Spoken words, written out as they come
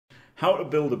How to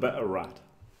build a better rat.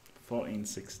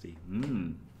 1460.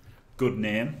 Good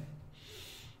name.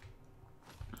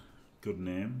 Good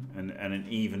name. And an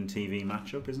even TV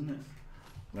matchup, isn't it?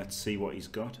 Let's see what he's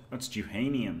got. That's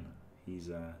Juhanian. He's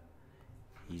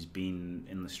been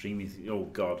in the stream. Oh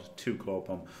god, 2 claw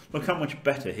pom. Look how much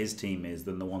better his team is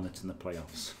than the one that's in the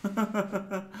playoffs.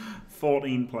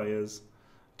 14 players,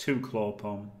 2 claw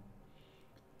pom,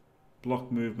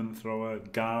 block movement thrower,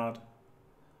 guard,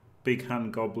 big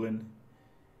hand goblin.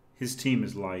 His team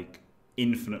is like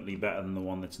infinitely better than the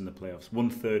one that's in the playoffs.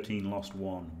 113, lost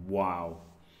 1. Wow.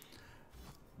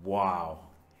 Wow.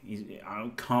 I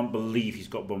can't believe he's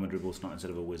got bomber dribble snot instead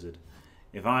of a wizard.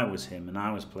 If I was him and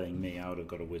I was playing me, I would have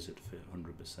got a wizard for 100%.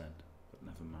 But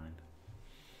never mind.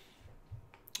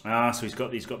 Ah, so he's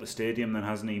got the stadium then,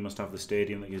 hasn't he? He must have the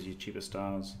stadium that gives you cheaper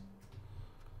stars.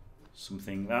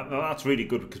 Something that's really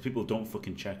good because people don't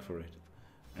fucking check for it.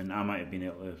 And I might have been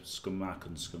able to scum. I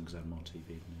couldn't scum because I had more TV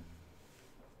than him.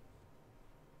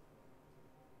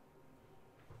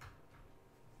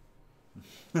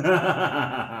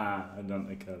 I don't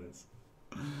think that is.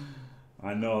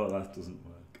 I know that doesn't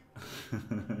work.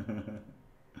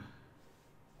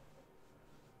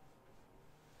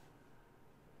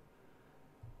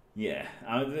 Yeah,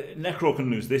 Necro can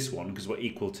lose this one because we're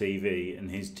equal TV and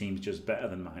his team's just better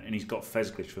than mine, and he's got Fez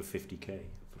Glitch for 50k.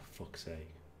 For fuck's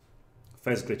sake,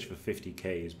 Fez Glitch for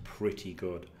 50k is pretty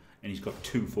good, and he's got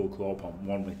 2 full claw pom,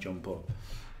 1 with jump up.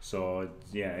 So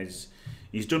yeah,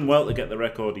 he's done well to get the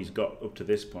record he's got up to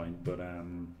this point, but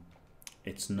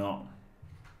it's not.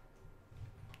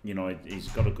 You know, he's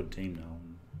got a good team now.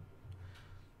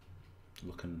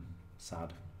 Looking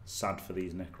sad. Sad for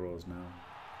these Necros now.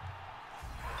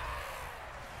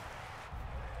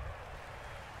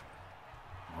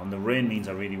 And the rain means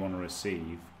I really want to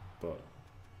receive, but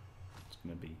it's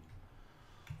going to be...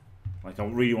 Like, I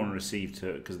really want to receive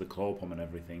because of the claw pom and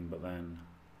everything, but then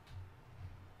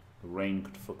the rain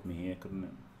could fuck me here, couldn't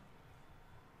it?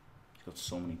 He's got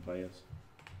so many players.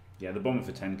 Yeah, the bomber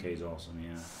for 10k is awesome,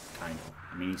 yeah. Kind of.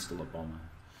 I mean, he's still a bomber.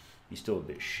 He's still a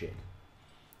bit shit.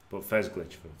 But Fez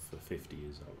Glitch for 50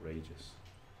 is outrageous.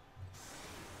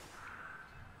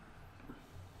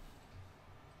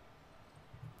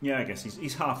 Yeah, I guess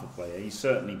he's half a player. He's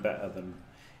certainly better than...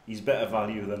 He's better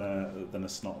value than a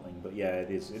Snotling. But yeah,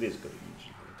 it is good. You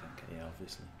should go 10k, yeah,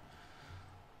 obviously.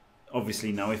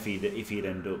 Obviously, now if he'd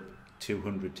end up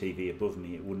 200 TV above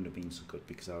me, it wouldn't have been so good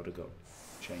because I would have got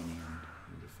Cheney and...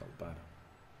 would have felt bad.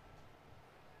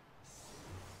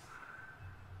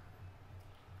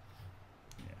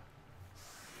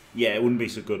 Yeah, it wouldn't be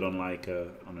so good on like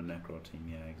on a Necro team.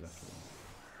 Yeah, exactly.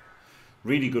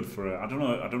 Really good for I don't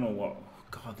know what.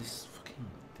 God, this fucking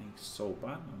thing's so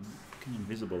bad. I'm fucking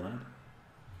invisible head.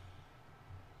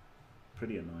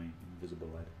 Pretty annoying, invisible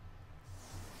head.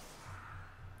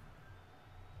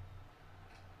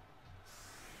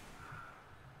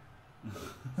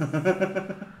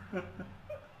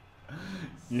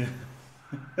 Yeah.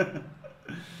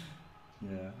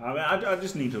 Yeah, I mean, I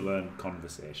just need to learn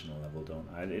conversational level, don't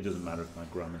I? It doesn't matter if my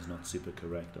grammar's not super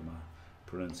correct or my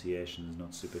pronunciation is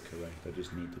not super correct. I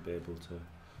just need to be able to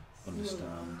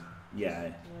understand.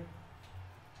 Yeah.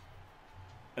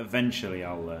 Eventually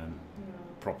I'll learn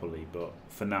properly, but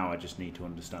for now I just need to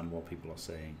understand what people are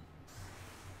saying.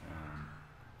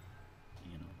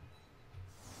 You know,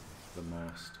 for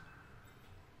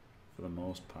the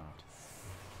most part.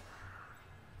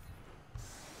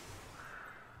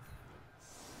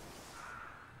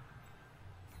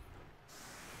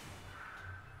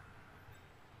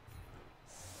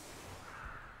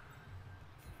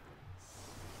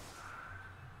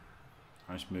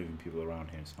 I'm just moving people around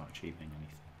here, it's not achieving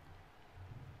anything.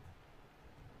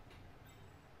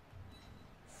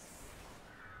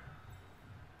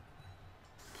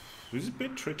 This is a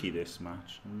bit tricky, this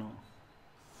match.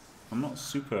 I'm not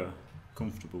super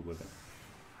comfortable with it.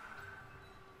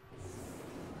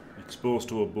 Exposed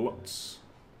to a Blutz,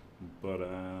 but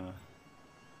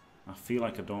I feel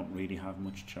like I don't really have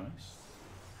much choice.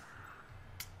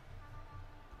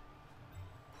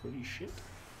 Pretty shit.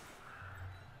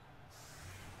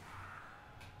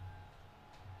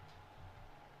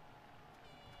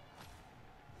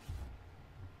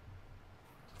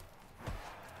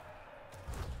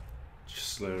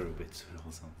 Slur a bit so it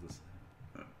all sounds the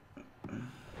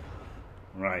same.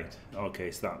 Right, okay,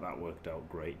 so that worked out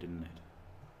great, didn't it?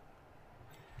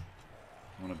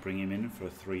 I want to bring him in for a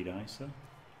 3-dicer.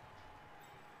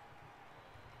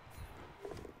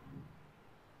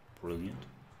 Brilliant.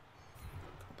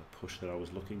 Got the push that I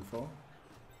was looking for.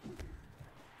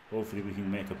 Hopefully we can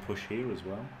make a push here as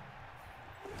well.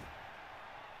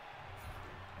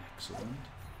 Excellent.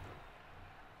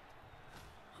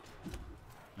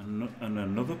 And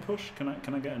another push? Can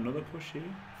I get another push here?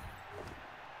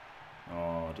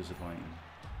 Oh, disappointing.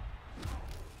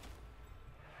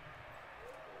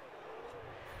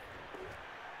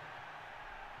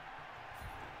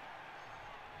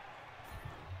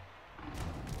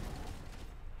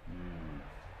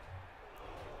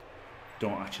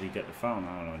 Don't actually get the foul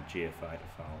now on GFI to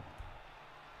foul.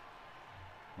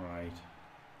 Right.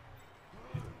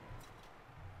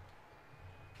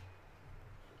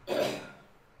 Oh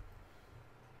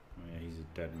yeah, he's a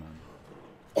dead man.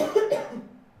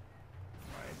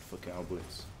 Right, fuck it, I'll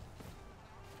blitz.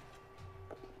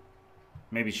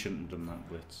 Maybe shouldn't have done that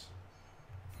blitz.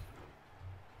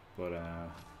 But I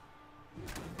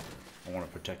want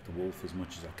to protect the wolf as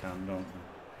much as I can, don't I?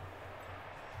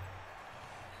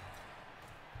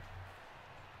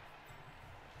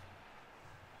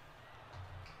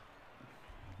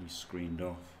 He's screened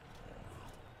off.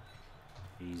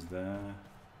 He's there.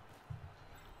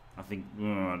 I think...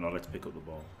 Oh, no, let's pick up the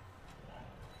ball.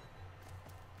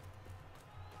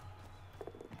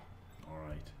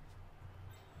 Alright.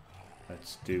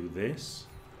 Let's do this.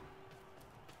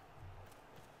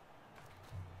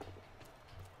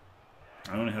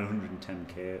 I only had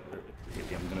 110k.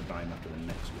 I'm going to buy him after the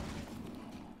next one.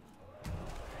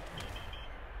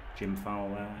 Jim foul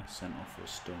there. Sent off for a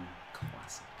stun.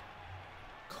 Classic.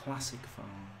 Classic foul.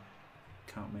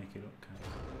 Can't make it up, can you?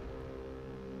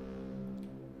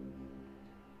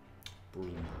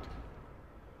 Brilliant.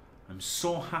 I'm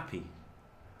so happy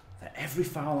that every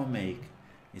foul I make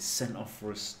is sent off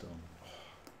for a stun. Oh,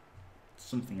 it's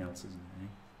something else, isn't it? Eh?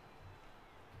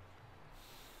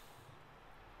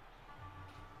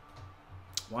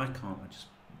 Why can't I just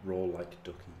roll like a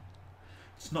ducky?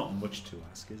 It's not much to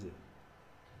ask, is it?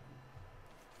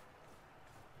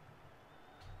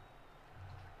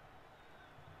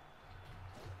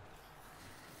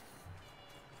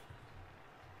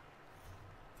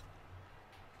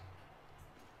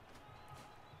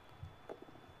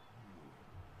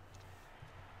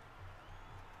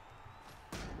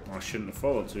 I shouldn't have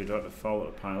followed, so he'd have to follow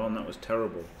to pile on. That was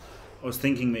terrible. I was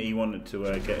thinking that he wanted to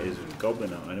get his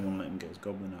goblin out. I didn't want to let him get his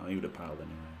goblin out. He would have piled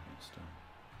anyway.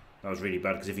 That was really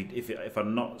bad, because if I'd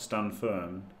not stand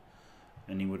firm,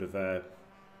 and he would have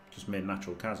just made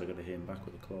natural Kaz, I could have hit him back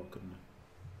with a claw, couldn't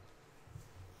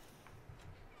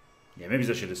I? Yeah, maybe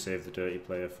I should have saved the dirty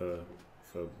player for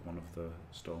one of the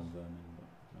storm vermin. But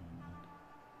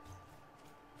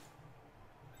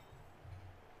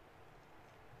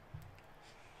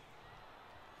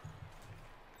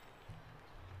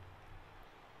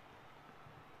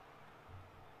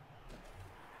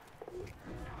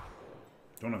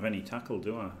don't have any tackle,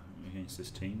 do I, against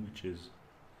this team, which is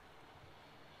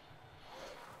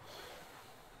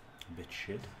a bit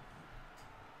shit.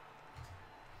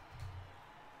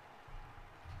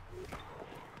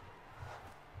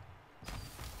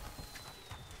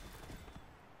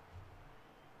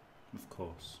 Of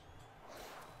course.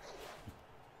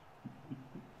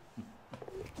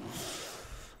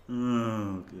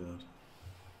 Oh, God.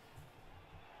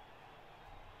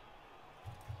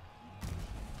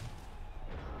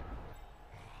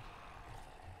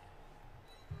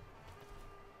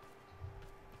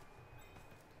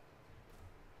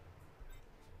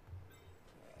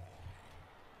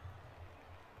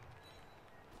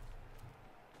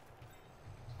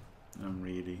 I'm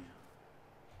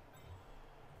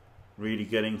really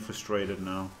getting frustrated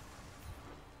now.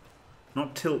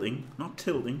 Not tilting,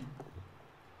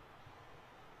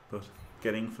 but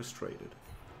getting frustrated.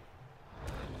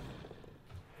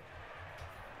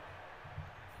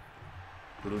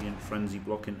 Brilliant frenzy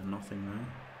block into nothing there.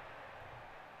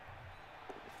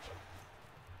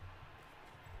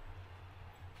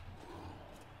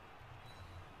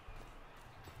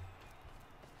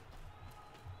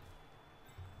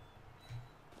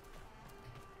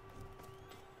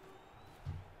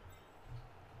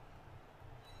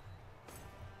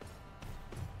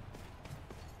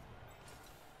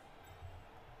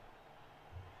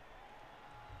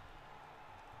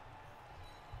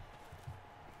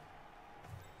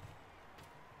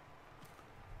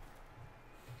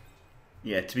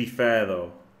 Yeah, to be fair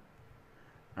though,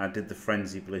 I did the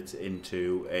frenzy blitz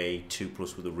into a 2+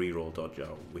 with a reroll dodge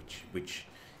out, which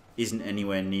isn't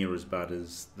anywhere near as bad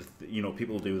as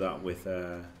people do that with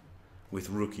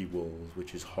rookie wolves,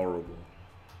 which is horrible.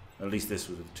 At least this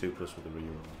was a 2+ with a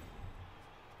reroll.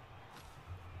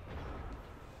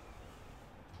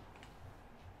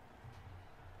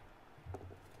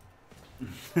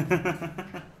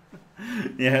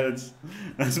 Yeah,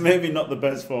 that's maybe not the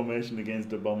best formation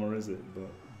against a bomber, is it?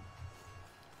 But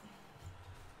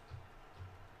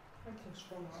I can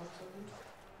strong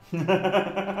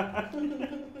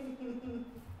outside.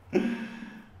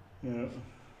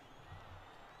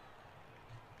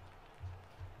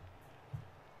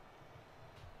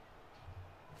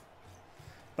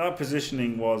 That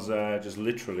positioning was just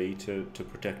literally to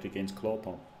protect against claw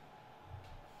palm.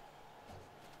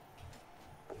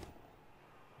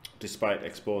 Despite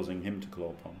exposing him to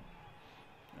claw palm.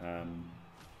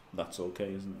 That's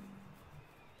okay, isn't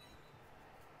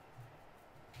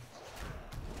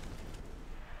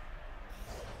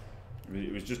it?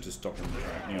 It was just to stop him,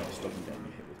 you know, stop him getting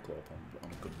hit with claw palm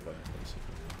on a good player,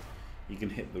 basically. You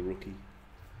can hit the rookie.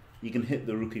 You can hit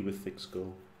the rookie with thick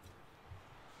skull.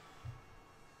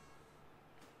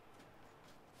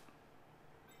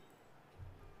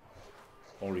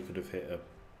 Or he could have hit a,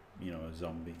 you know, a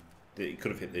zombie. He could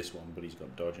have hit this one, but he's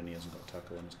got dodge and he hasn't got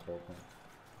tackle on his claw palm.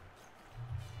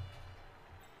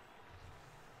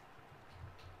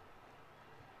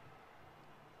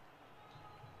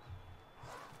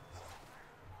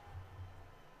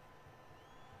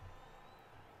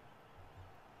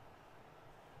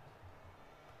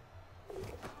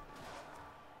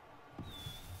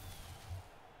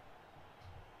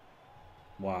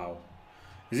 Wow.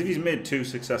 As if he's made 2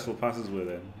 successful passes with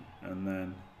him, and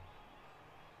then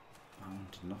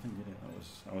did nothing, did it?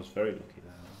 I was very lucky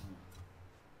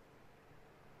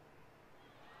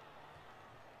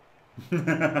there.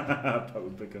 That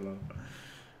would pick a lot.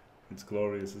 It's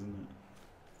glorious, isn't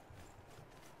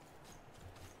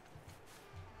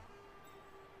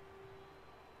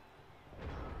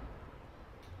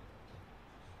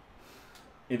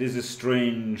it? It is a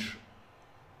strange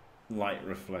light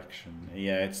reflection.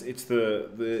 Yeah,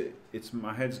 it's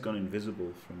my head's gone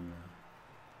invisible from.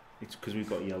 It's because we've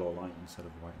got yellow light instead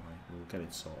of white light. We'll get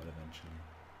it sorted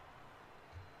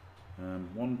eventually.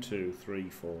 1, 2, 3,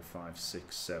 4, 5,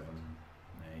 6, 7,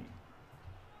 8.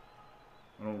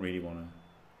 I don't really want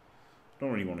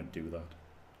to do that.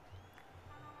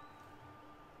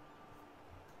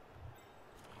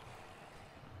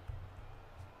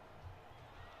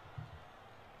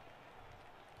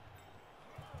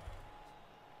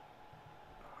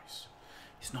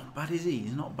 He's not bad, is he?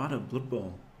 He's not bad at Blood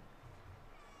Bowl.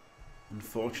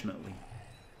 Unfortunately.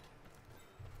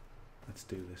 Let's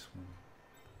do this one.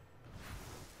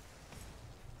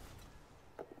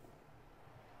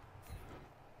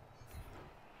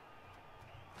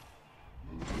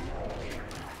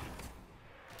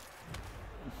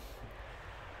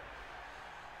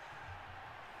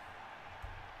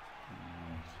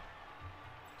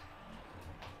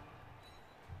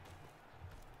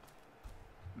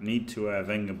 Need to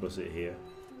Wenger bus it here.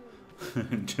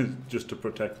 just to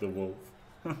protect the wolf.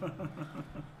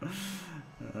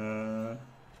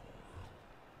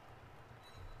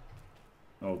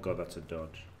 Oh god, that's a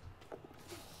dodge.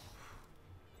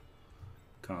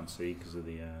 Can't see because of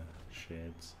the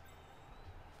shades.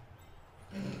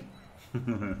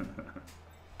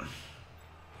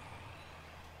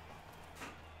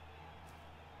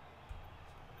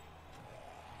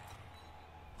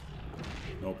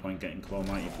 No point getting Claw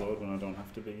Mighty Blood when I don't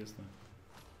have to be, is there?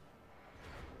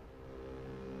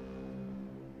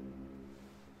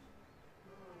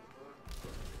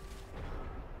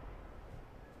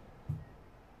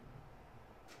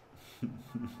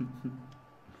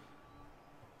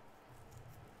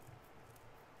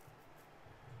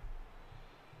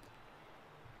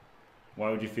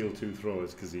 Why would you feel 2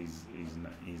 throws? Because he's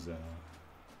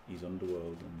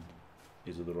Underworld, and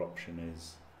his other option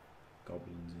is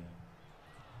goblins.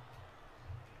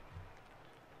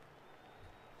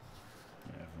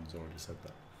 Yeah, everyone's already said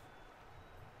that.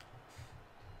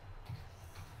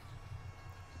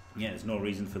 Yeah, there's no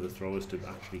reason for the throwers to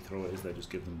actually throw it, is there? Just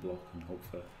give them block and hope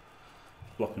for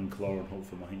block and claw and hope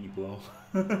for mighty blow.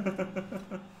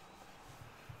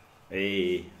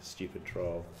 Hey, stupid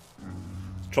troll.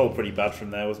 Troll pretty bad from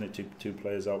there, wasn't it? Two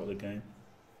players out of the game.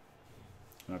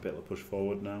 Might be able to push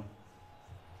forward now.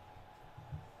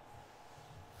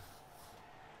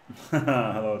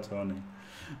 Hello, Tony.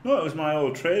 No, it was my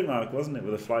old trademark, wasn't it,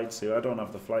 with a flight suit? I don't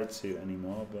have the flight suit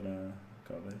anymore, but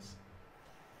got this.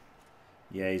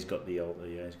 Yeah, he's got the altar.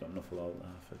 Yeah, he's got enough altar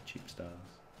for cheap stars.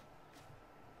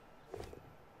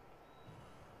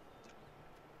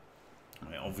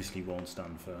 It obviously won't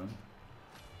stand firm,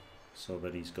 so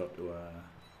that he's got to.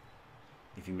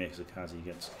 If he makes a Kaz, he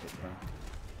gets hit back.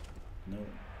 No.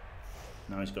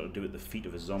 Now he's got to do it at the feet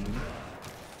of a zombie.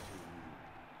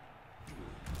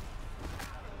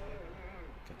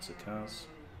 Gets a Kaz.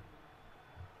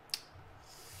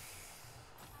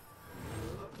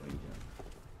 There you go.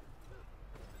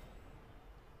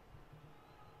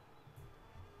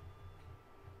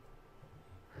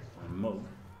 And Mug.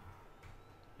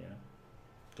 Yeah.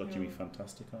 Got Jimmy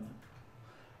Fantastic on it.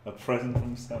 A present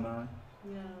from Stanai.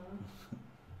 Yeah.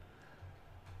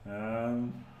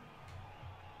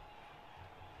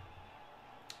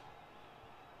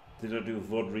 Did I do a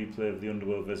VOD replay of the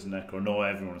Underworld vs Necro? No,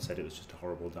 everyone said it was just a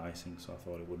horrible dicing, so I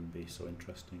thought it wouldn't be so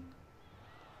interesting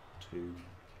to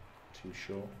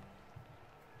show.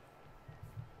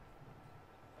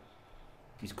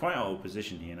 He's quite out of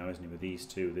position here now, isn't he? With these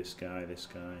two, this guy.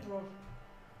 Well,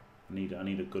 I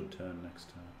need a good turn next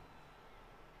time.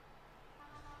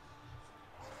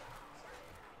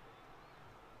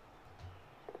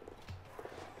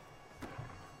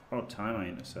 About time I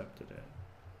intercepted it.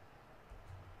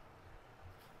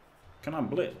 Can I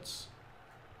blitz?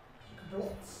 you can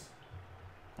blitz.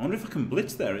 I wonder if I can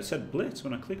blitz there. It said blitz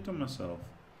when I clicked on myself.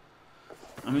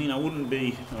 I mean, I wouldn't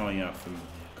be... Oh yeah, of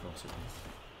course it is.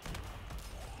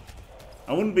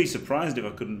 I wouldn't be surprised if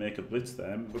I couldn't make a blitz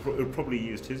there. It would probably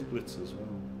used his blitz as well.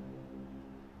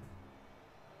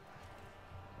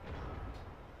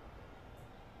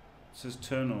 It says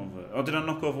turnover. Oh, did I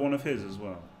knock over one of his as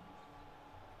well?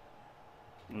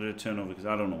 Or did I turn over? Because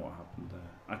I don't know what happened there.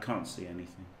 I can't see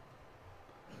anything.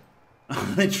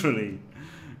 I literally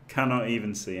cannot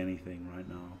even see anything right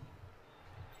now.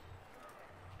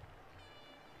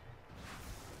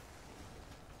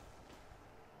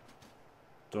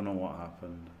 Don't know what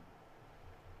happened.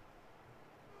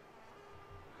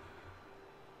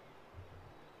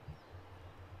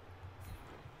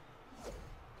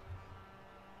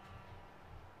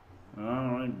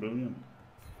 Alright, brilliant.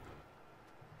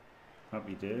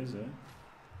 Happy days, eh?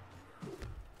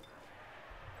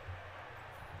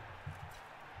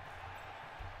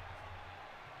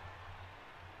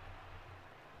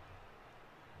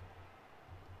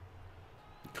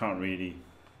 Can't really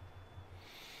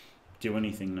do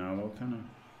anything now though, can I?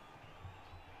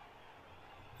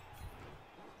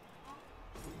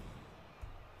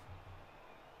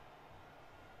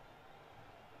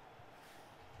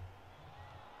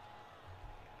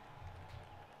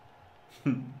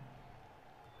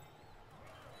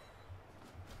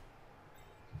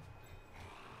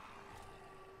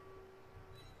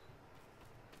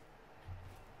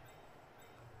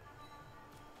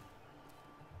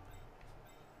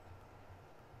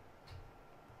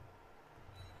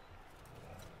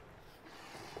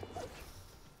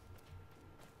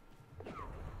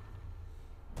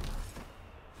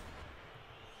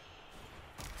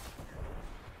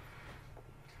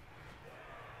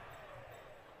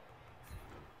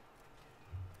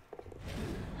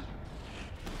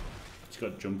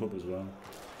 Got jump up as well.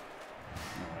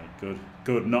 Alright, good.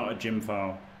 Good, not a gym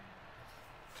foul.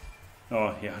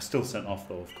 Oh yeah, I still sent off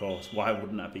though, of course. Why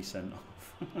wouldn't I be sent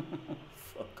off?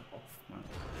 Fuck off, man.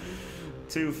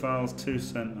 2 fouls, 2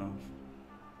 sent off.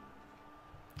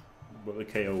 But the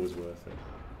KO was worth it.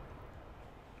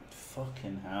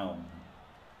 Fucking hell,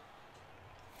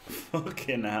 man.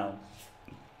 Fucking hell.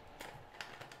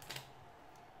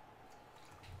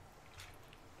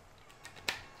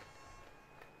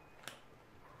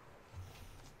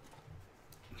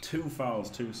 Two fouls,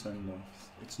 2 send-offs.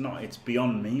 It's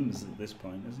beyond memes at this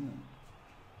point, isn't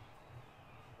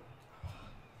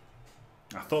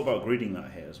it? I thought about greeting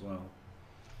that hit as well.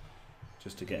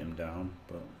 Just to get him down,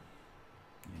 but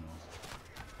you know.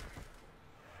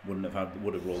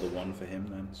 Would have rolled a 1 for him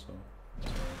then, so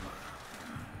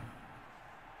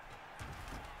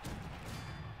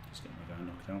just get my guy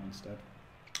knocked out instead.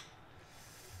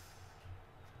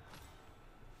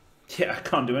 Yeah, I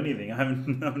can't do anything. I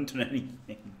haven't done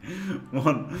anything.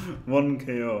 One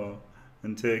KO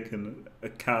and taken a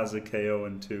Kaza KO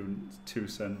and two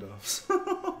send-offs.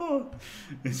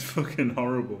 It's fucking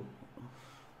horrible.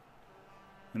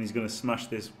 And he's gonna smash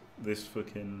this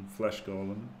fucking flesh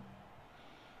golem.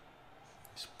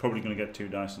 He's probably gonna get 2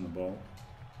 dice on the ball.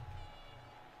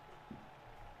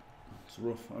 It's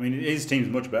rough. I mean, his team's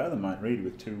much better than mine, really,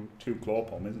 with two claw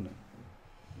palm, isn't it?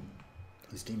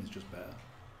 His team is just better.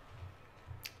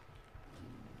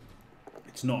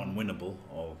 It's not unwinnable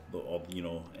or you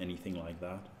know, anything like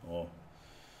that,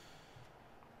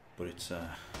 but it's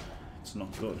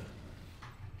not good.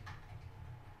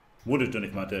 Would have done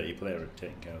if my dirty player had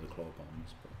taken care of the claw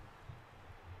bombs, but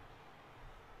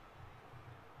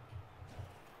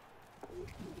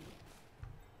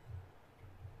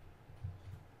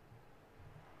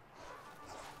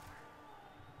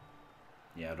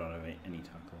yeah, I don't have any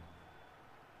tackle.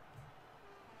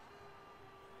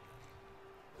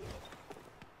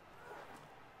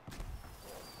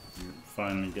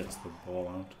 Finally gets the ball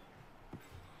out.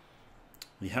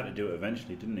 He had to do it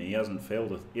eventually, didn't he? He hasn't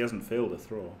failed a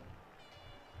throw.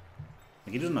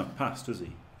 Like, he doesn't have pass, does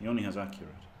he? He only has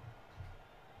accurate.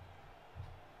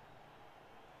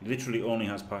 He literally only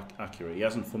has accurate. He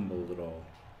hasn't fumbled at all.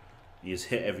 He has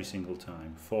hit every single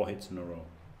time. 4 hits in a row.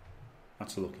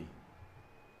 That's lucky.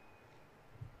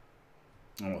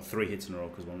 Oh, 3 hits in a row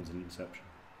because one's an interception.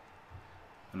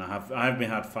 And I've been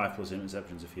had 5+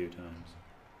 interceptions a few times.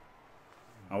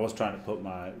 I was trying to put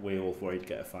my werewolf where he'd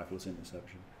get a 5+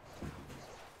 interception.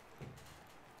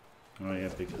 Oh yeah,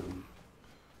 big hand.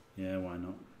 Yeah, why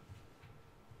not?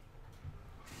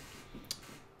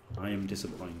 I am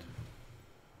disappointed.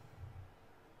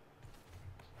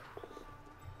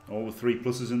 All the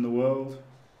 3+ in the world.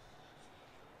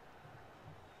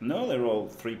 No, they're all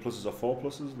 3+ or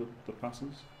 4+, the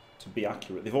passes. To be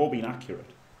accurate. They've all been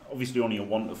accurate. Obviously only a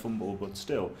 1 to fumble, but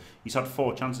still. He's had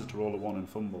 4 chances to roll a 1 and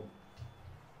fumble.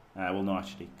 Well, no,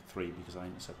 actually 3 because I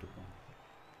intercepted 1.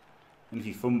 And if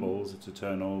he fumbles, it's a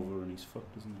turnover and he's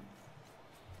fucked, isn't it?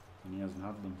 And he hasn't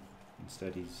had them.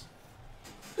 Instead, he's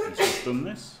just done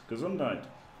this. Gesundheit.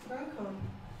 Welcome.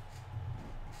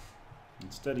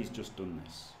 Instead, he's just done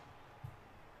this.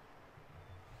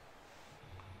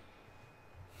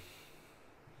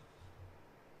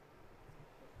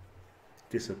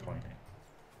 Disappointing.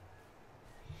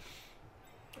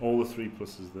 All the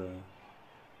 3+ there.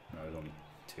 No, there's only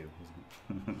 2,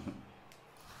 isn't it?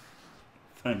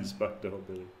 Thanks, backdoor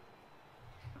Billy.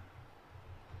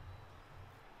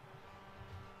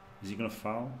 Is he going to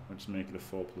foul? Or just make it a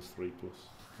 4+3+? Get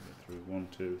through 1,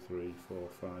 2, 3, 4,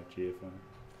 5, GA5.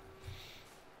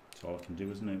 That's all I can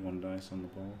do, isn't it? 1 dice on the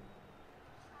ball.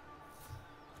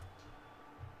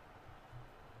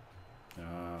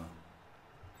 Ah.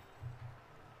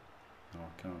 No,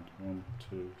 I can't. 1,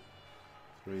 2,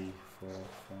 3, 4, 5.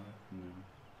 No.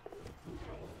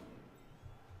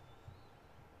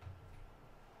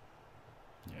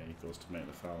 Yeah, he goes to make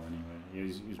the foul anyway.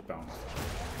 He's bound.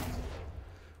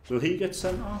 Will he get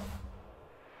sent off?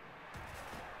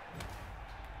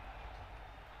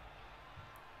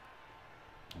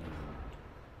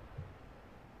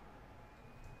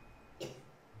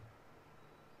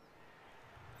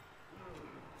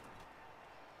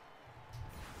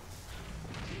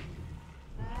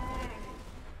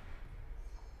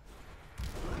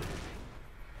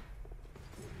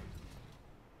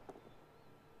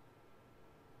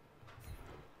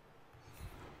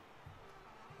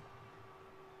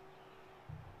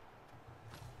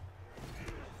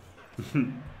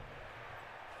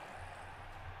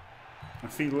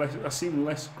 I seem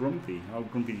less grumpy. How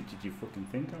grumpy did you fucking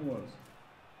think I was?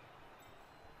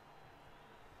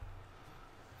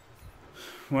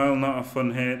 Well, not a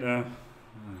fun hater.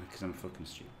 Because I'm fucking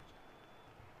stupid.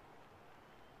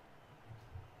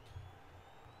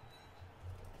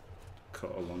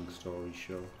 Cut a long story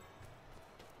short.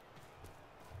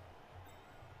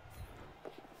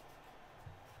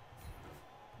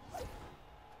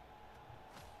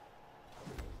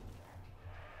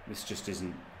 This just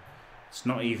isn't... It's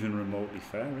not even remotely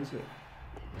fair, is it?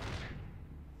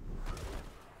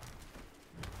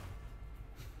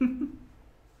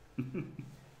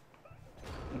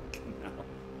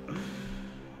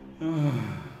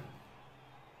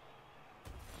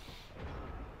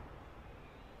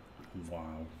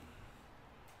 Wow.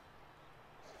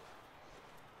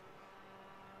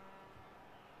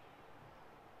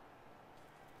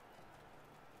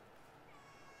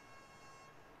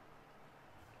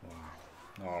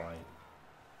 Alright.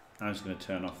 I'm just going to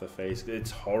turn off the face.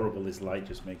 It's horrible. This light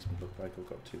just makes me look like I've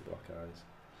got 2 black eyes.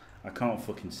 I can't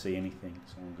fucking see anything,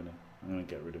 so I'm gonna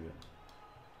get rid of it.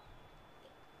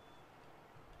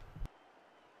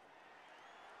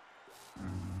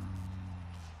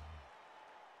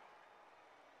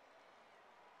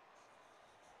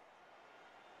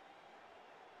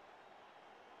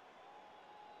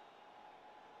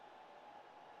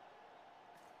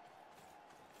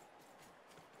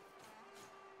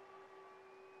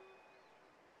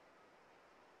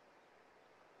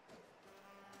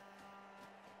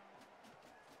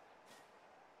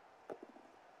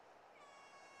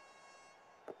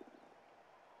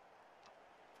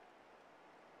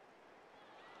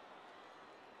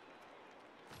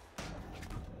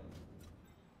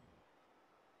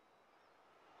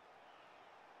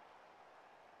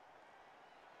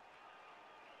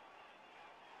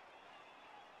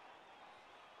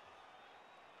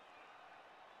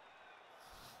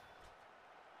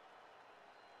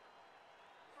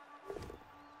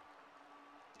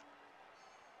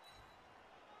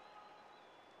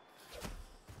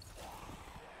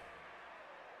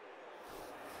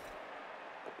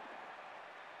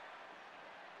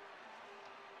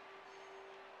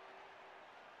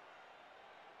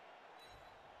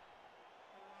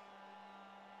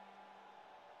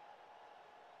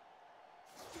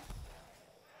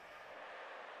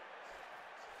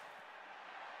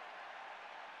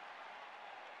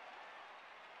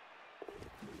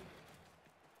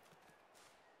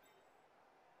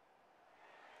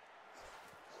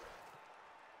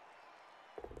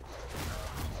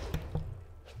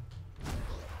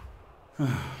 I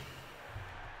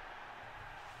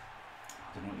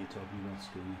don't know what you're talking about,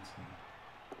 screen it.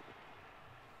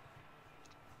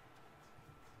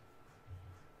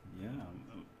 Yeah,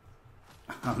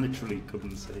 I literally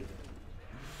couldn't see.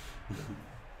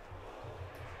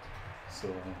 So,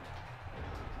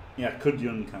 yeah, could you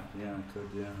uncap? Yeah, I could,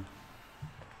 yeah.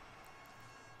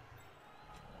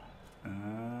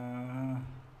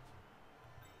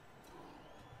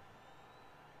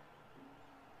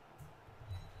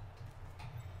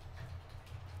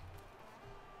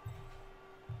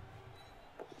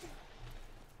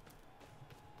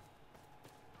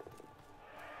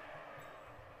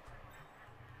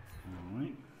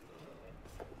 Alright.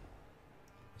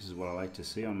 This is what I like to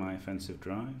see on my offensive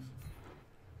drive.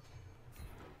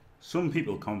 Some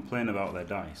people complain about their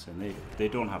dice and they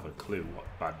don't have a clue what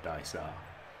bad dice are.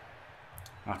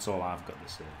 That's all I've got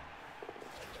to say.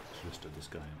 Just stood this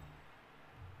guy up.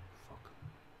 Fuck.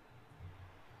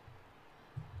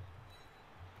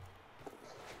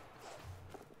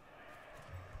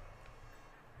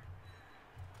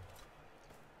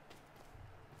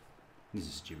 This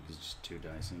is stupid, it's just 2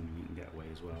 dice and you can get away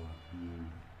as well.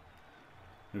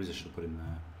 Maybe I should have put him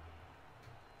there.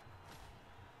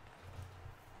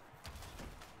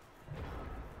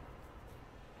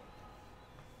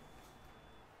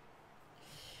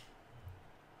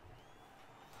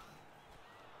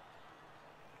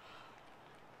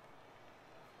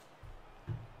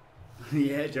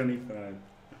 Yeah, Johnny 5.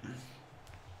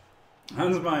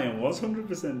 Hans Mayen was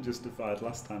 100% justified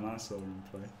last time I saw him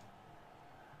play.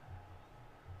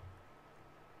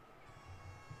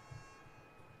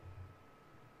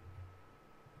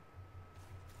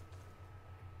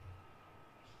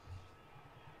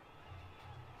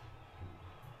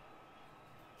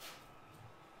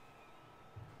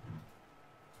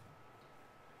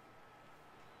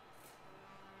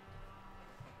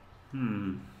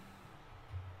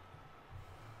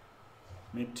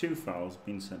 Made 2 fouls,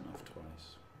 been sent off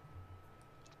twice.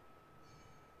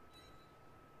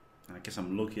 And I guess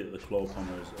I'm lucky that the claw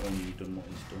pommer has only done what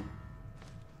he's done.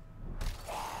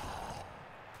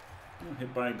 Oh,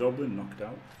 hit by a goblin, knocked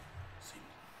out.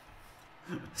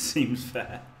 Seems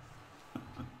fair.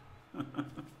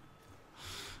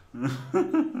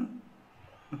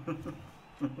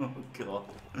 Oh god.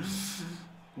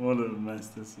 What a mess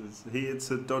this is. He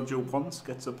hits a dodger once,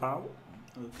 gets a pow.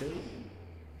 Okay.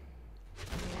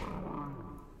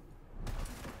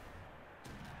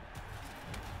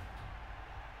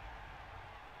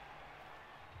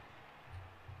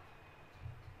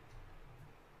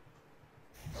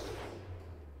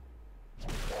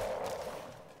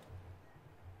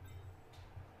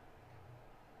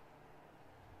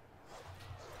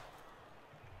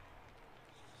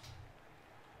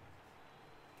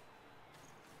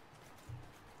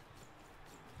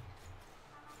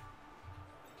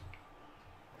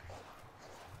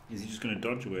 Is he just going to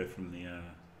dodge away from the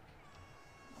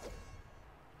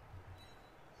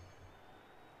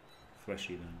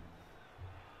fleshy then?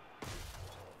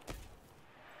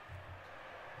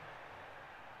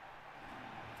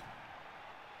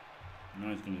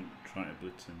 Now he's going to try to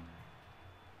blitz him.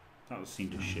 That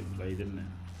seemed a shit play, didn't it?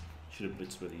 Should have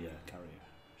blitzed with the carrier,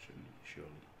 shouldn't he? Surely.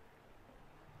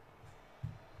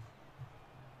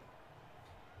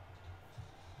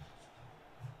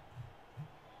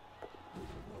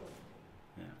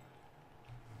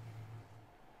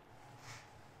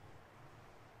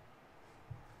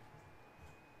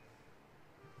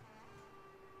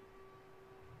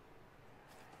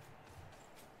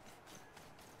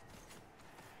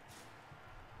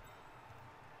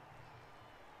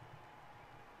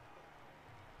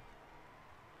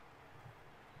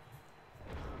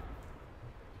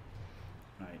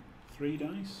 Right, 3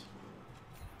 dice.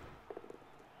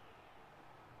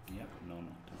 Yep, no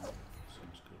knockdown.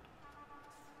 Sounds good.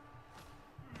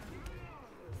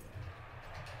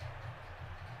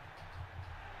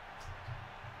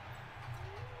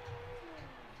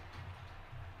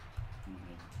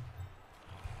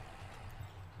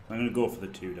 I'm going to go for the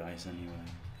 2 dice anyway.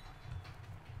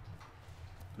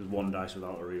 Because 1 dice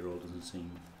without a reroll doesn't seem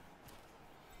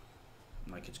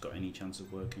like it's got any chance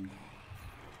of working.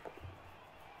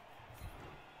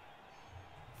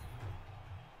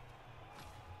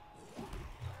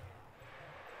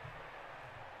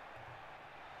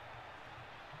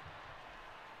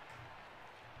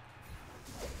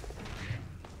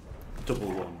 Double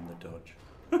 1 the dodge.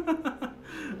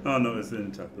 Oh no, it's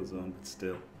in tackle zone, but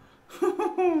still.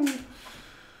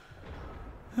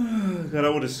 God, I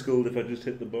would have schooled if I just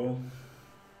hit the ball.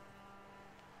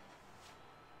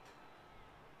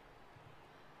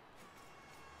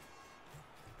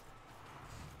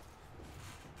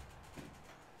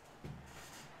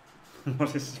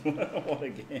 What a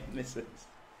game this is.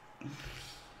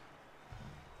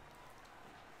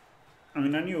 I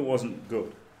mean, I knew it wasn't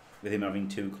good with him having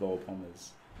 2 claw pommers,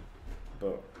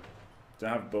 but to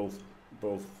have both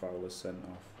Fowlers sent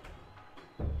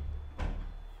off,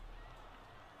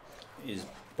 his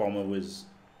bomber was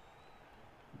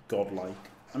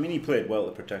godlike. I mean, he played well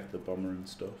to protect the bomber and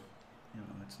stuff. You know,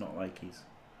 it's not like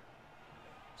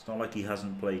he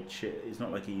hasn't played shit. It's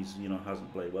not like he's, you know,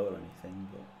 hasn't played well or anything.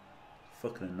 But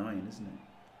fucking annoying, isn't it?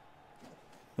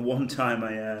 The one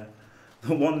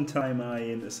time I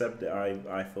intercept it,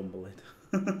 I fumble it.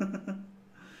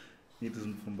 He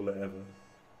doesn't fumble it ever.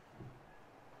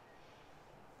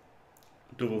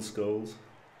 Double skulls.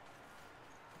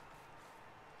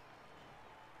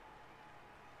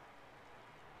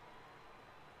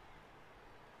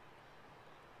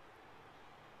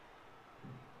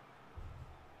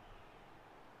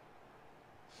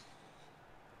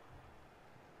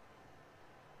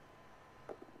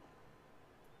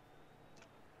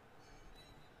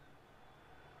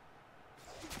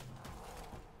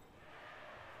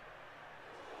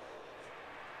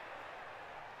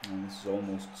 And this is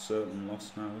almost certain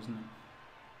loss now, isn't it?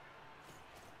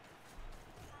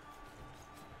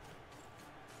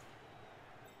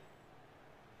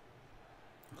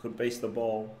 I could base the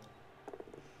ball.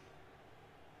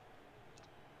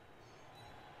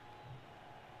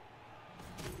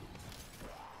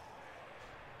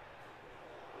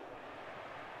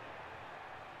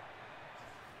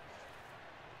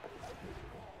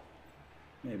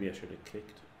 Maybe I should have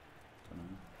kicked. Don't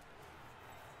know.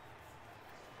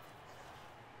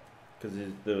 Because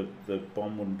the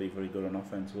bomb wouldn't be very good on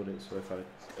offense, would it? So if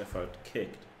I'd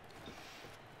kicked,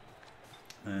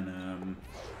 and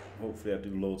hopefully I'd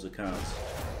do loads of cards,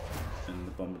 and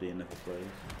the bombardier never plays.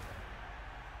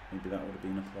 Maybe that would have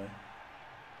been a play.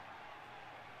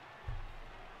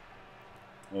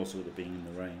 Also would have been in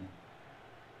the rain.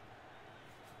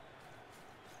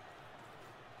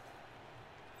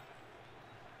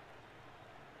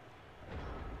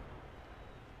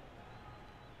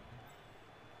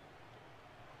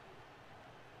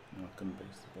 No, I couldn't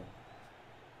base the ball.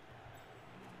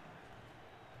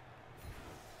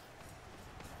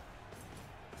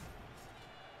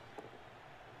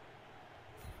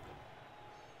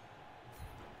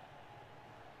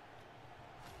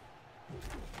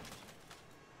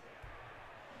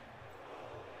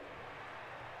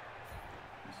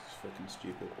 This is fucking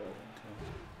stupid, but I don't care.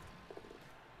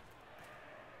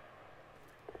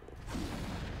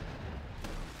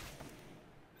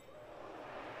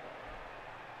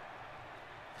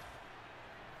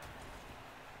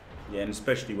 Yeah, and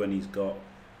especially when he's got,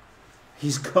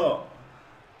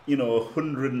 you know,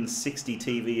 160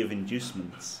 TV of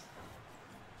inducements.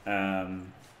 So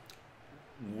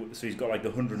he's got like the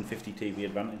 150 TV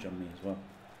advantage on me as well.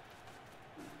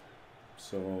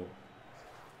 So,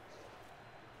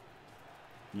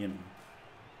 you know.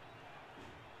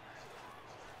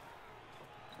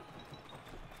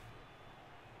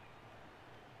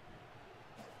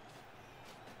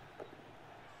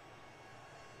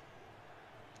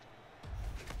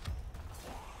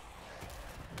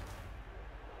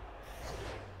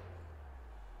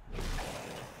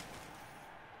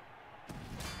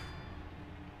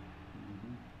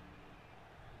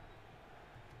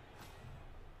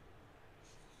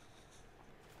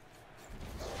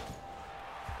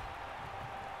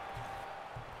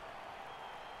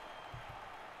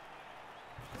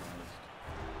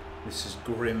 This is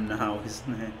grim now,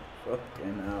 isn't it?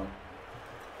 Fucking hell.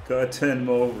 Gotta turn him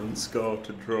over and score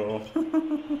to draw.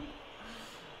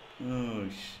 Oh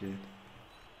shit.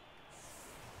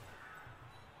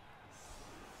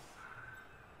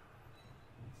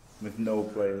 With no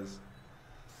players.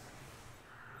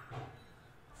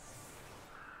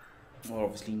 Well,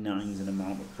 obviously 9's an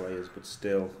amount of players, but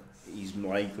still, he's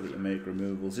likely to make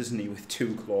removals, isn't he? With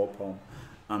 2 claw palm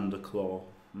and a claw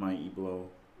mighty blow.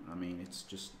 I mean, it's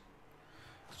just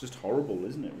horrible,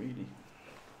 isn't it? Really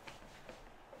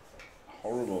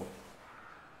horrible.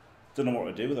 Don't know what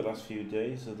to do with the last few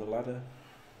days of the ladder.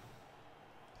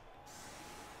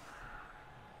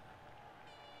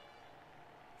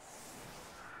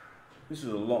 This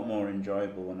was a lot more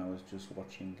enjoyable when I was just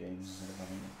watching games instead of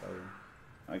having to play.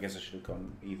 I guess I should have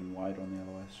gone even wider on the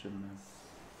LOS, shouldn't I?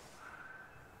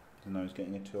 And I was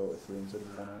getting a 2 out of 3 instead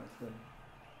of 1 out of 3.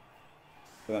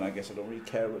 But then I guess I don't really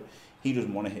care. But he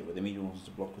doesn't want to hit with him. He wants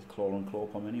to block with claw and claw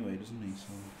palm anyway, doesn't he? So.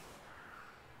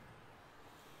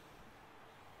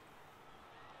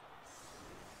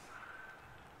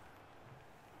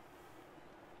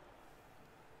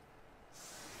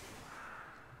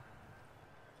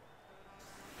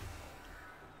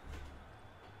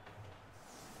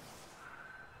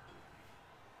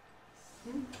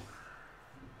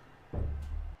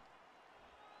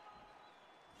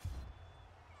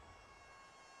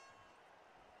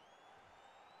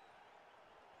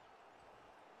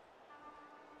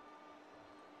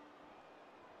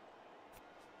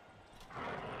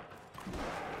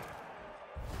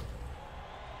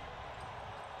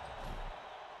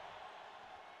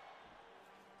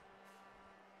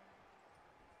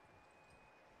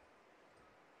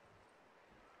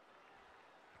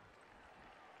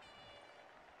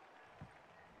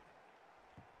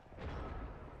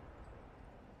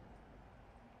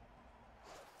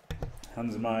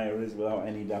 Hans Meyer is without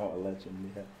any doubt a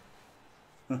legend, yeah.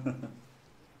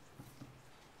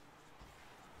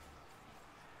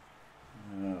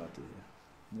 Oh dear.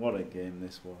 What a game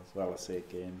this was. Well, I say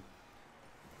game.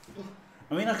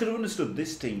 I mean, I could have understood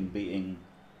this team beating,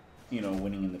 you know,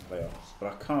 winning in the playoffs,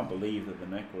 but I can't believe that the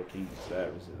Necro team was there.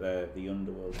 Is it there? The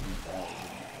Underworld team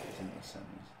was in the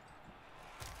semis.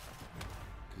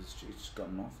 Because it's just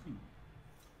got nothing.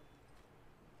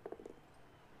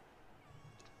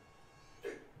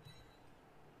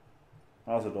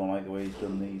 I also don't like the way he's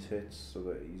done these hits, so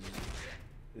that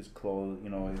his claws, you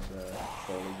know, his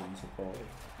claws and support.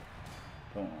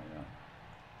 Don't like that.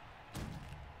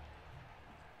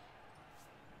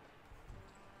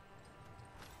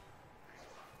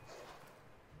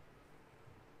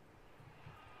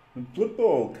 The Blood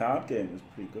Bowl card game was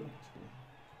pretty good actually.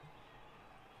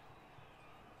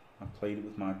 I played it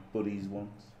with my buddies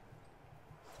once.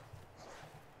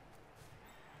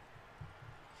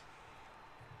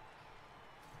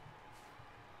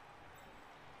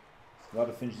 The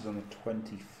ladder finishes on the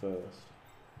 21st.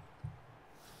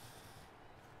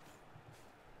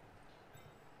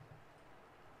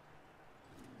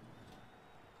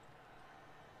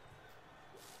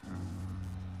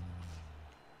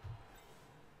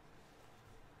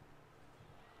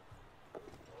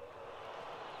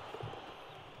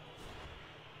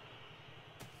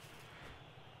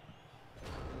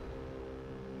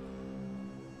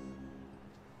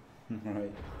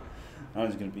 Right. I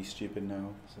was going to be stupid now.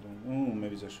 So oh,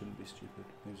 maybe I shouldn't be stupid.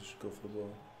 Maybe I should go for the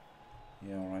ball.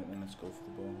 Yeah, alright then, let's go for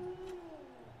the ball.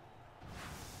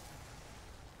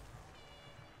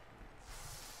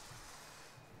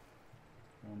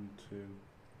 One, two.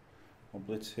 I'll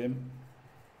blitz him.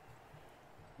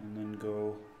 And then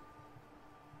go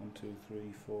 1, 2,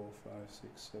 3, 4, 5,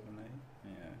 6, 7, 8.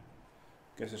 Yeah.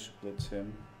 Guess I should blitz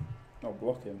him. I'll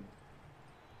block him.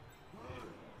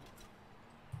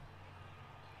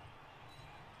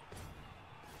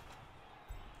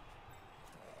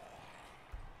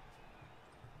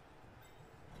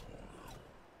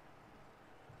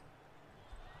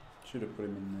 Should have put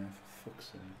him in there, for fuck's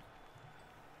sake.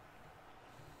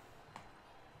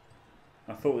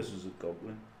 I thought this was a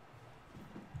goblin.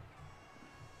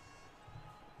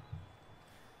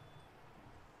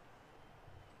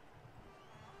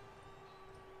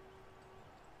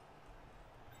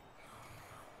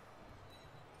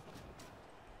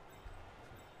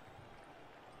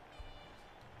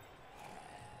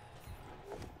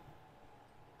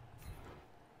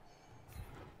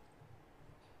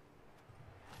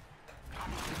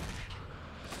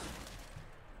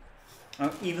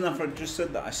 Even after I just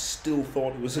said that, I still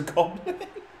thought it was a goblin.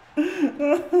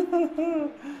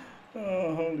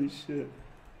 Oh, holy shit.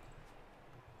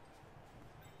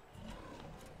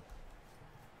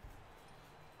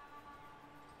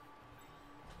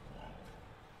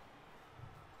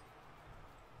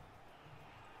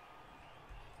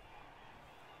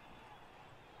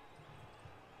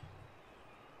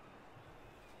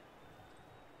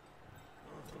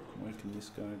 Where can this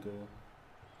guy go?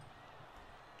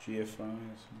 GFI or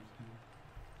something.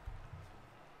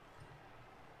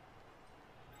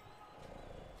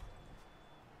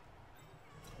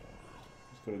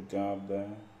 He's got a guard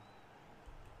there.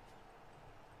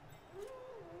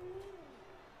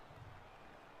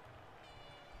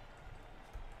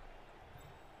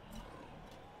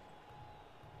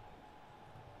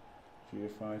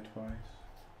 GFI twice.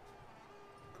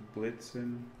 Could blitz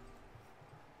him.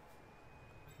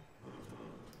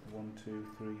 1, 2,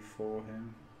 3, 4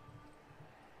 him.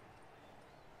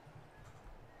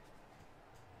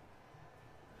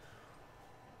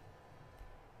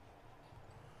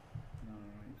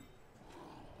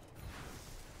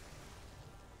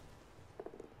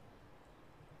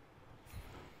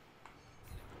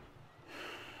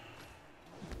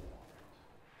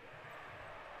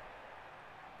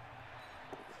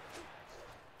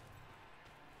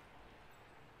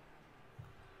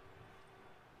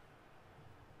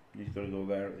 He's got to go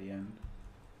there at the end.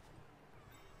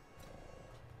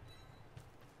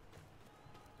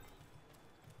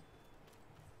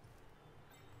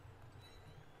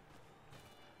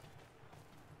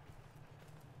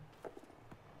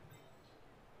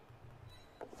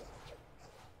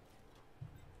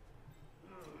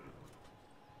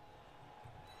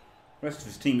 The rest of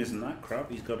his team isn't that crap.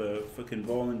 He's got a fucking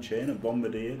ball and chain, a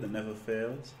bombardier that never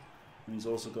fails, and he's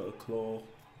also got a claw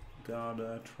guard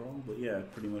troll. But yeah,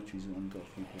 pretty much he's only got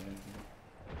 3 players.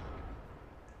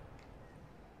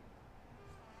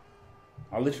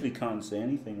 I literally can't say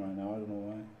anything right now. I don't know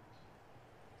why.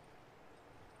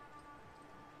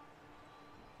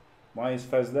 Why is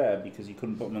Fez there? Because he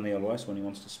couldn't put him on the LOS when he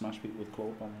wants to smash people with claw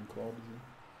bomb and claw, does he?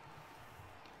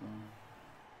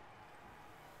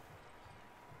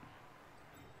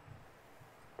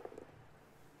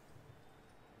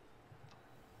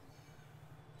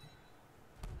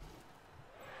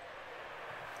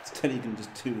 Instead, he can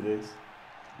just do this.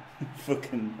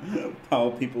 Fucking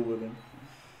power people with him.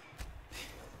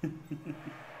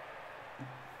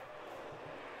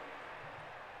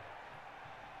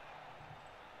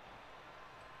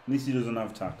 At least he doesn't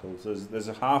have tackles. There's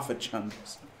a half a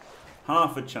chance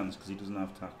because he doesn't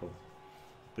have tackle,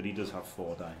 but he does have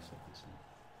 4 dice, obviously,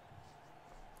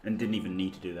 and didn't even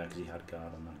need to do that because he had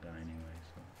guard on that guy anyway.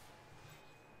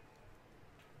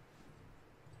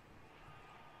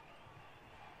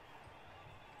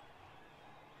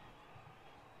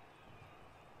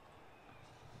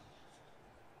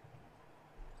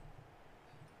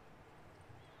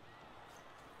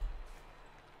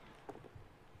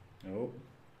 So. Oh.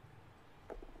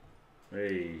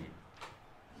 Hey.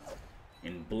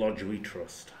 In Blodge we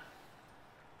trust.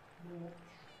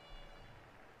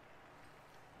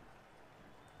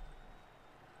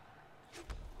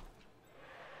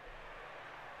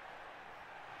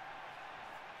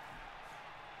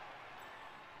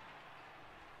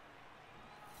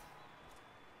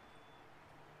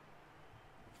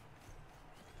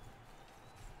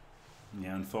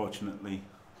 Yeah, unfortunately,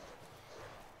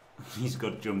 he's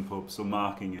got jump up, so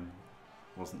marking him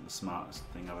wasn't the smartest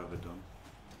thing I've ever done.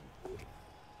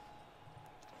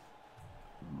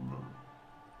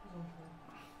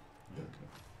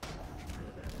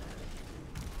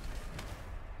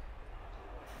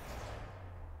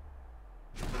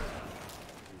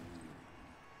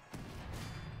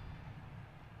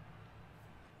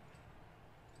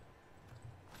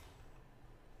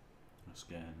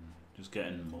 Just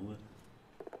getting mullered.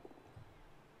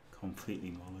 Completely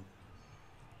mullered.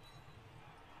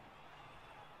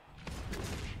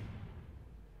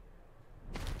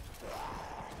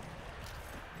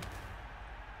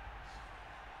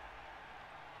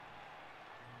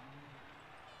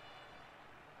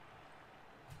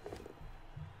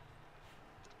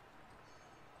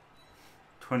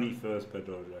 $21st per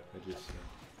door jack, I just said.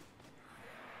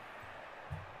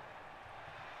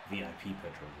 VIP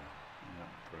petrol jack. Yeah,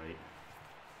 great.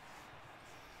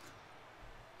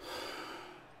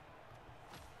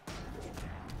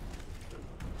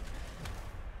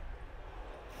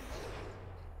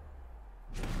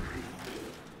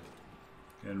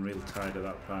 Getting real tired of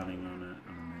that panning on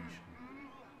animation.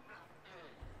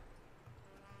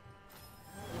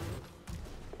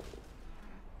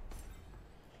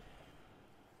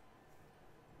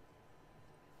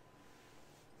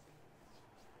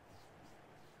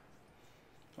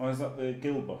 Oh, is that the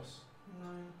guild boss? No.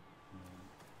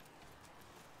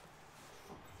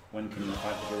 When can you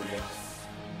fight the guild boss?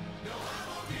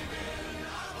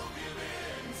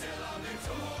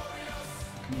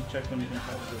 Can you check when you can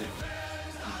fight the guild boss?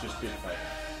 You just did fight it.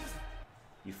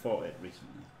 You fought it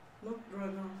recently? Not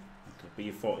right now. Okay, but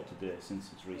you fought it today since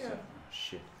it's reset. Yeah. Oh,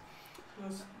 shit.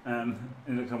 Yes. And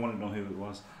I want to know who it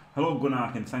was. Hello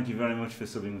Gunnarkin, thank you very much for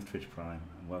subbing with Twitch Prime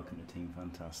and welcome to Team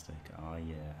Fantastic. Oh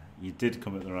yeah, you did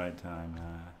come at the right time.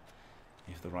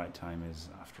 If the right time is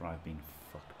after I've been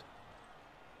fucked.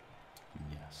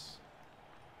 Yes.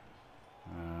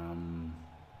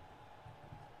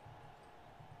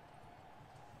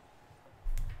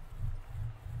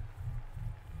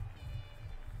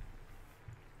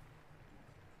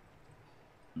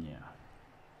 Yeah.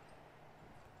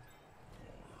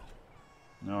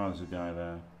 No, there's a guy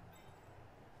there.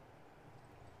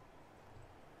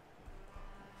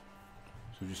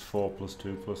 So just 4 plus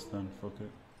 2 plus then, fuck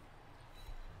it.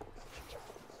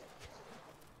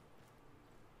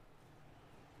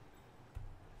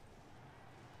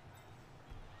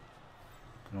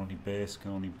 Can only base.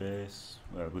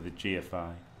 Well, with a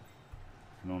GFI,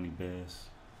 can only base.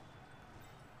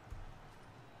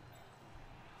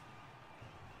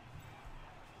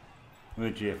 With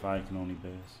a GFI, can only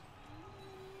base.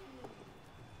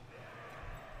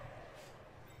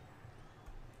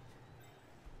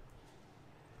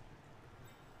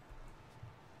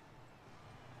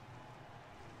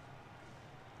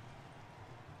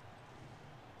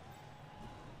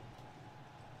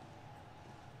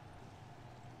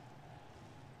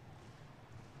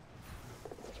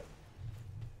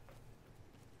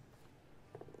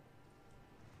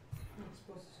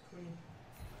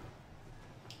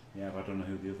 Yeah, but I don't know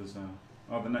who the others are.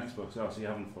 Oh, the next box. Oh, so you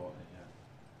haven't fought it yet.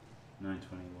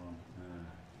 921.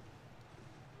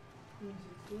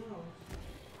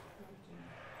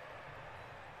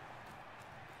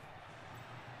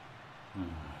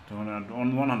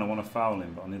 On one hand I want to foul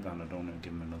him, but on the other hand I don't want to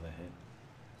give him another hit.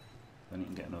 Then he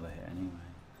can get another hit anyway.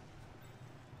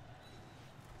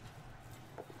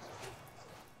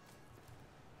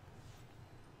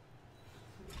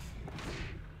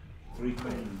 Three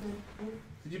queens.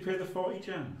 Did you pay the 40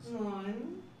 gems?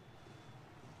 Nine.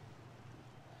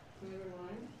 Never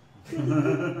mind.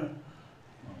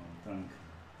 Oh, thank you.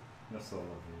 That's all I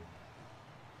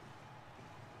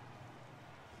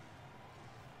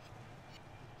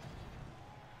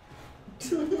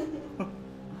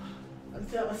I'm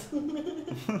jealous.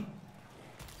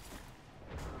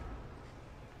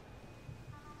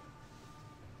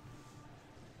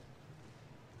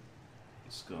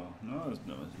 Score. No, there's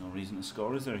no reason to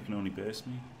score, is there? He can only base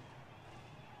me.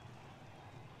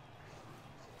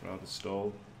 Rather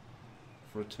stall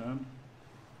for a turn.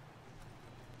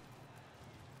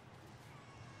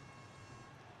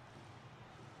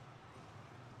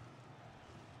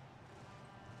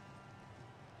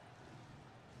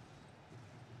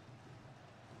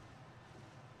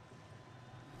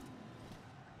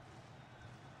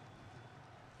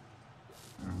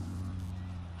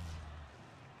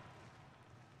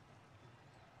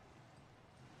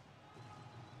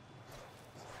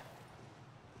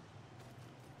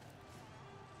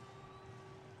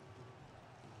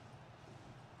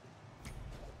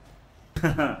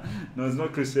 No, it's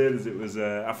not Crusaders, it was,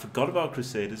 I forgot about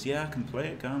Crusaders. Yeah, I can play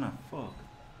it, can't I? Fuck.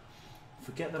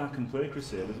 Forget that I can play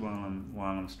Crusaders while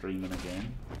I'm streaming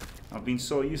again. I've been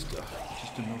so used to,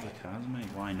 just another card, mate,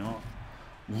 why not?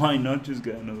 Why not just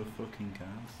get another fucking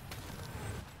card?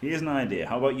 Here's an idea,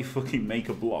 how about you fucking make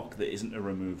a block that isn't a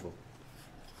removal?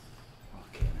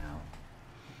 Fucking hell.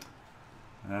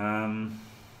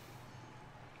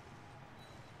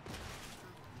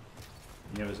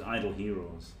 Yeah, it was Idle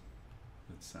Heroes.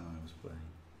 That's how I was playing.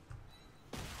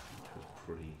 Which was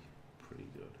pretty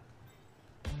good.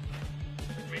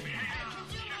 Here's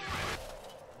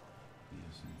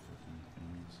some fucking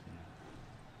things here.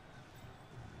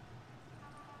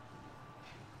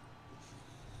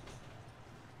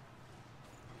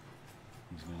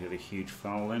 He's gonna get a huge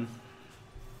foul in.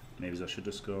 Maybe I should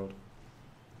have scored.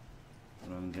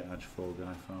 Rather than get Edge 4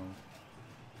 guy foul.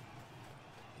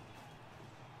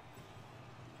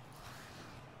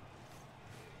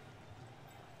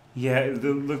 Yeah, it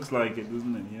looks like it,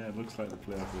 doesn't it? Yeah, it looks like the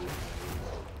playoff.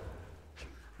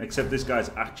 Except this guy's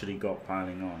actually got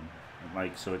piling on,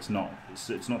 like, so it's not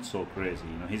so crazy.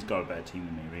 You know, he's got a better team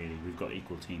than me, really. We've got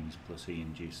equal teams, plus he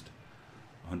induced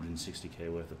 160k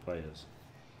worth of players.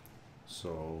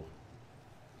 So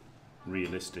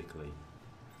realistically,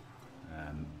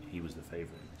 he was the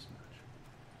favourite in this match.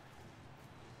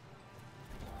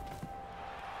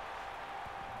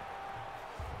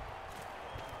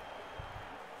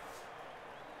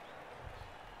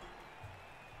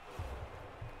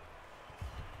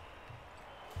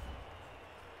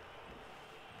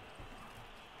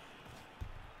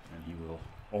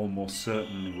 Almost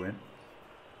certainly win.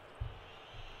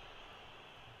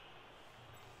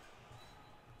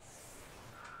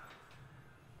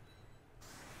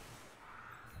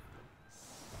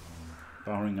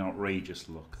 Barring outrageous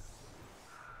luck.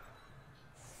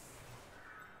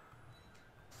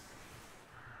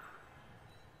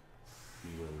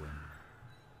 You will win.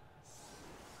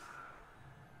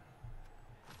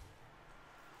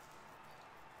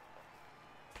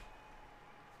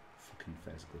 Fucking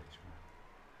Fez glitch, man.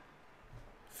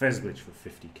 Fez glitch for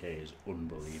 50k is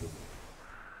unbelievable.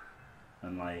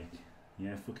 And like,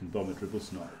 yeah, fucking Bomber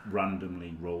Dribble's not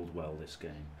randomly rolled well this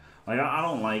game. Like, I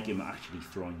don't like him actually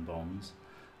throwing bombs.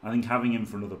 I think having him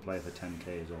for another player for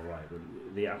 10k is alright, but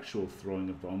the actual throwing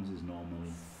of bombs is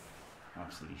normally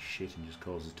absolutely shit and just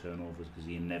causes turnovers because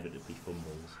he inevitably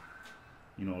fumbles.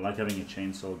 You know, like having a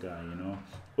chainsaw guy, you know.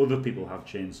 Other people have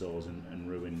chainsaws and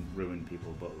ruin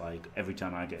people, but like every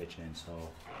time I get a chainsaw,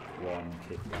 one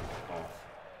kick off.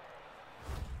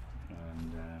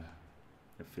 And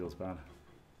it feels bad.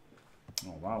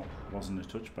 Oh wow, wasn't a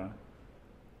touchback.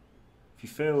 If he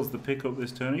fails the pick up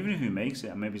this turn, even if he makes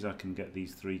it, maybe I can get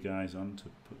these three guys on to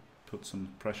put some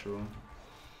pressure on.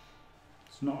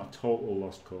 It's not a total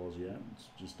lost cause yet, it's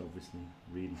just obviously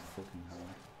really fucking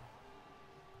hard.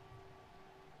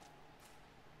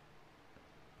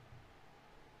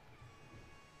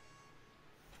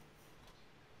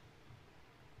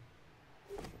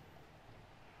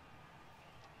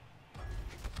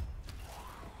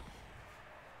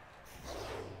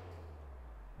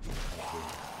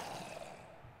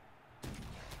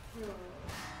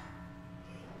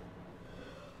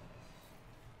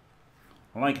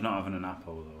 I like not having an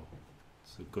Apo though.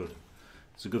 It's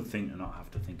a good thing to not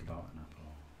have to think about an Apo.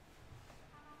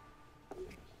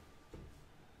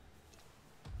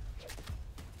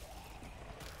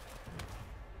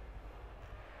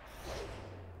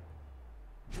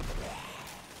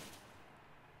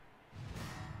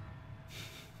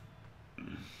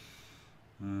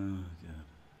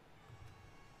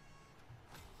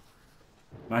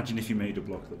 Imagine if you made a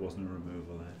block that wasn't a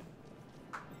removal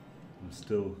there. I'm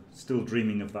still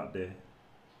dreaming of that day.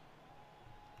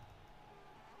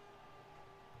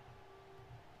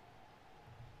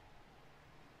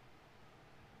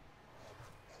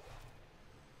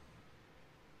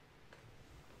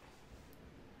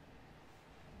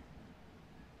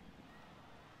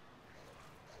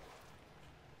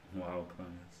 Wow, clans.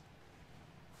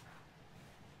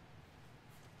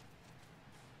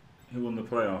 Who won the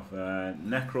playoff?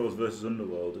 Necros versus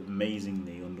Underworld.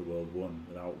 Amazingly, Underworld won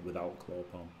without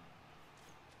Clawpalm,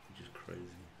 which is crazy.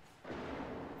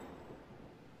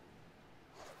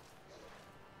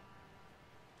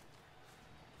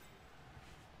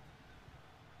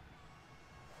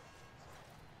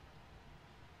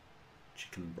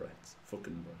 Chicken breads,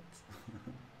 fucking breads.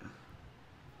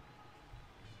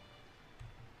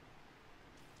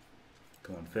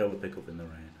 Come on, fail the pickup in the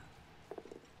rain.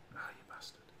 Ah, you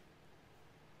bastard.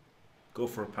 Go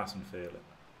for a pass and fail it.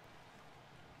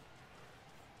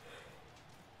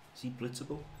 Is he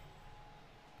blitzable?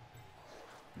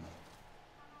 No.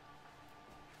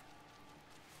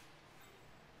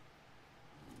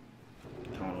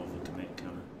 Can't overcommit,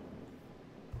 can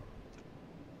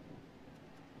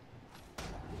I?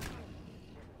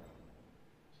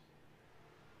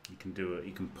 You can do it.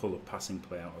 You can pull a passing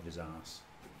play out of his ass.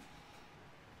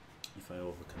 If I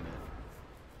overcommit.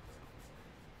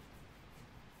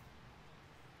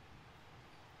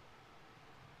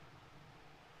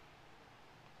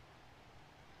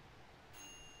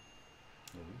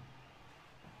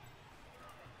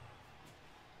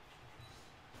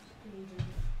 We do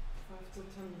 5 to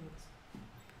 10 minutes.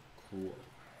 Cool.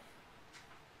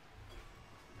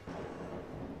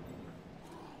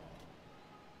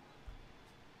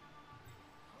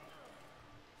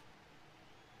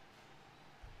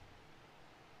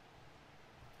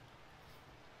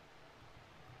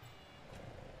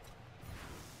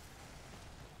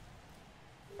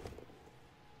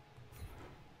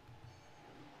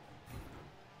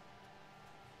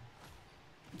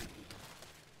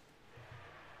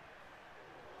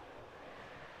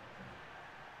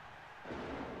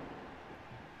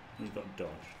 He's got dodge,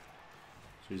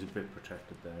 so he's a bit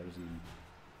protected there, isn't he?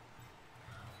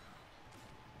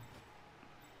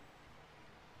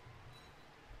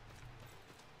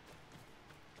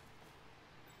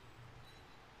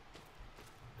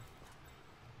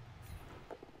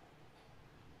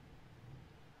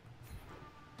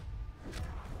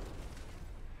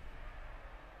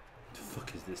 The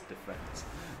fuck is this defense?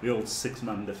 The old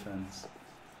 6-man defense.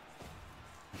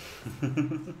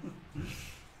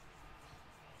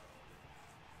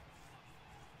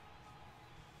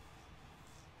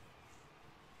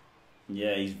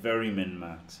 Yeah, he's very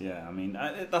min-max. Yeah, I mean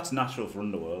that's natural for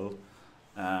Underworld,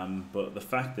 but the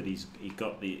fact that he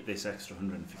got this extra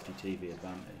 150 TV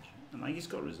advantage, and like he's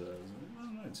got reserves. I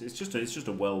don't know, it's just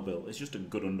a well built. It's just a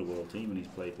good Underworld team, and he's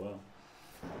played well.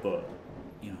 But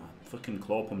you know, fucking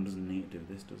Clawpalm doesn't need to do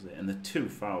this, does it? And the 2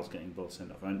 fouls getting both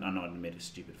sent off. I know I made a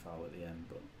stupid foul at the end,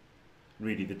 but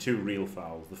really the 2 real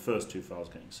fouls, the first 2 fouls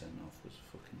getting sent off was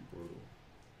fucking brutal.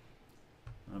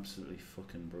 Absolutely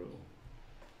fucking brutal.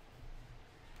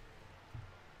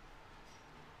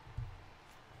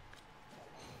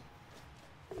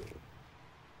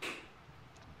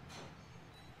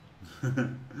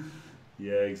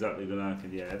 Yeah, exactly.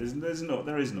 Yeah,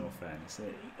 there is no fairness.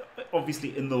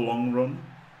 Obviously, in the long run,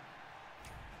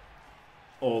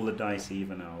 all the dice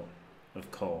even out,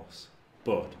 of course.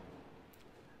 But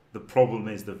the problem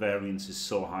is the variance is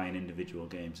so high in individual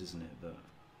games, isn't it? That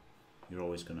you're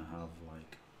always going to have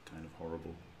like kind of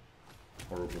horrible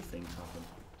things happen,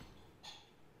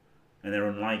 and they're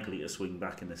unlikely to swing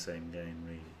back in the same game,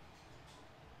 really.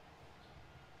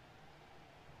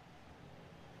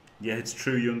 Yeah, it's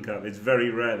true, Young Cap. It's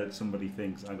very rare that somebody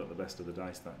thinks I got the best of the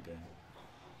dice that game.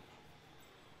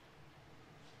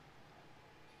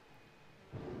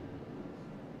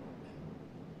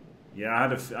 Yeah, I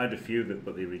had a few that,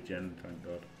 but they regen. Thank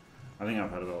God. I think I've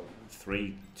had about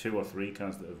 2 or 3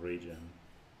 cards that have regen.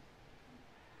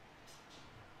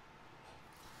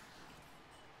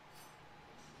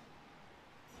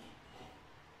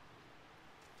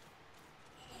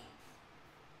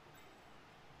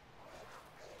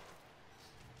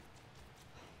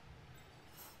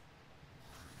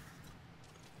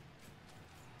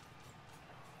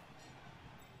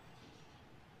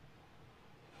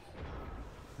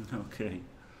 Okay.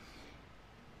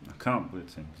 I can't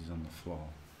blitz him because he's on the floor.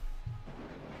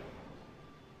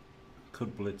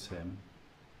 Could blitz him.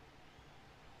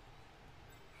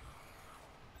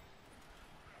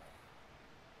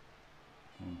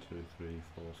 One, two, three,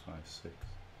 four, five, six.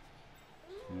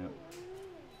 Yep.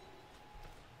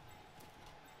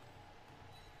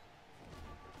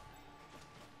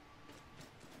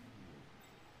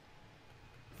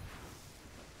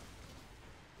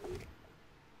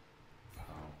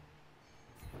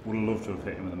 to have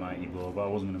hit him with a mighty blow, but I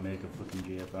wasn't going to make a fucking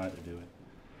GFI to do it.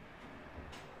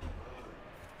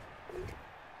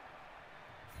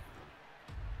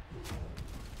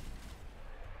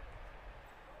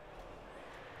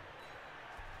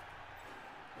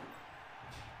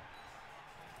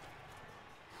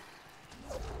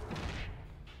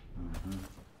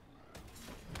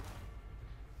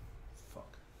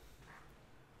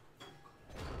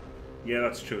 Yeah,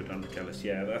 that's true, Don McKellis.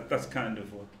 Yeah, that's kind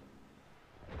of what.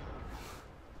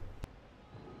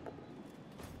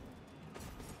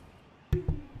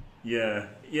 Yeah,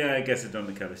 I guess it Don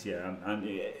McKellis. Yeah,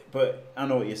 but I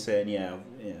know what you're saying. Yeah,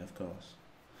 of course.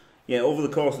 Yeah, over the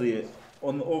course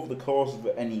of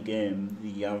any game,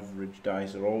 the average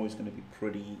dice are always going to be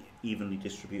pretty evenly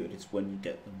distributed. It's when you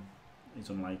get them, it's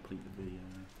unlikely to be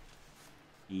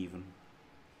even.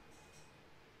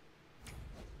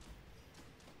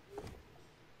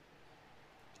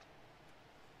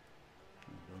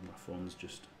 My phone's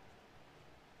just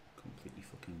completely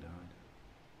fucking died.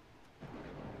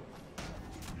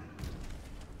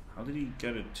 How did he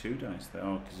get a 2 dice there?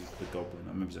 Oh, because he's the goblin.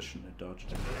 Maybe I shouldn't have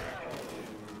dodged it.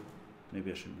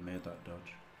 Maybe I shouldn't have made that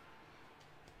dodge.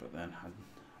 But then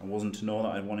I wasn't to know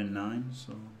that I'd 1 in 9,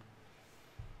 so...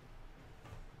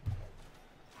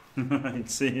 I'd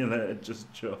see you later,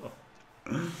 just Joe.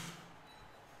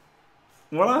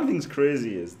 What I think's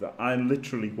crazy is that I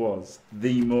literally was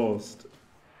the most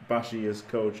bashiest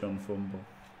coach on Fumble.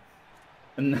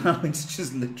 And now it's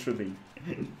just literally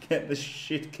get the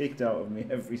shit kicked out of me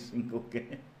every single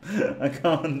game. I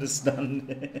can't understand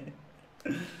it.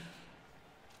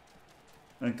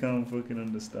 I can't fucking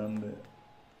understand it.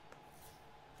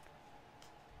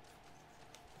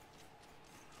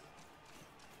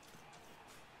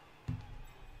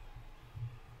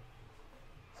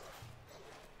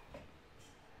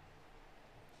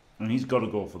 And he's got to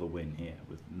go for the win here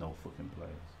with no fucking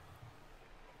players.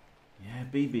 Yeah,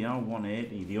 BBR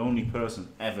 180, the only person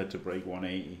ever to break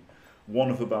 180.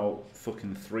 One of about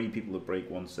fucking 3 people that break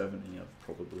 170,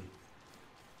 probably.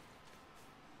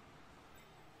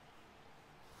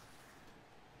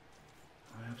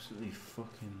 I absolutely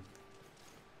fucking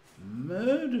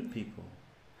murdered people.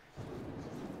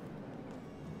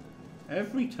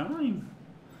 Every time.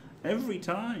 Every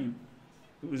time.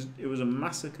 It was a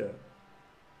massacre.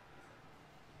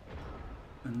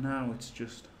 And now it's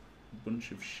just a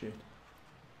bunch of shit.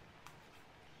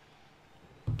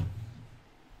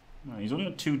 Right, he's only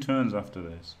got 2 turns after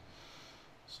this.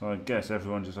 So I guess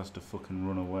everyone just has to fucking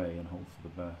run away and hope for the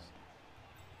best.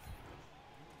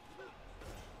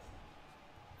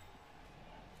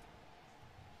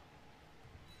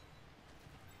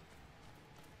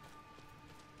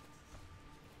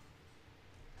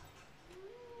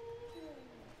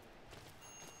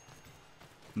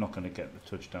 I'm not going to get the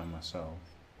touchdown myself.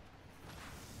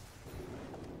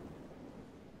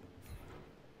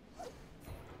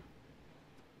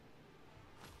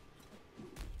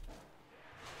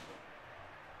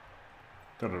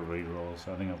 Got a reroll,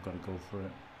 so I think I've got to go for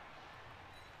it.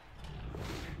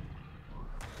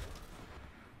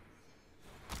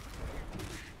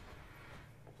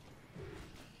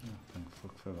 Oh, thank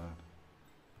fuck for that.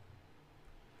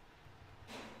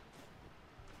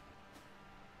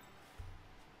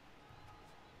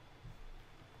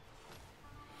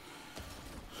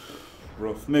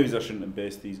 Rough. Maybe I shouldn't have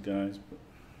based these guys, but...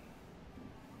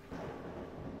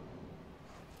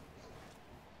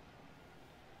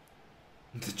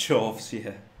 The Chovs,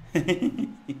 yeah.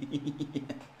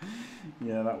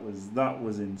 Yeah, that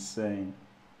was insane.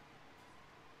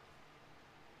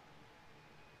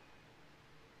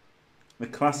 The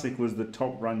classic was the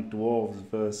top-ranked dwarves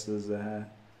versus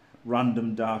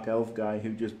random dark elf guy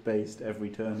who just based every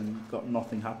turn and got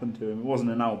nothing happen to him. It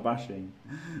wasn't an out-bashing,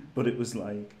 but it was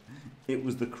like, it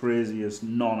was the craziest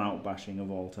non-out-bashing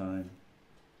of all time.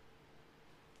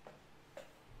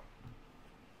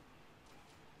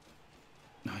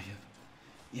 Oh, yeah.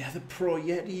 Yeah, the Pro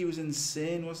Yeti was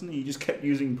insane, wasn't he? He just kept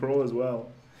using Pro as well.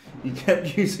 He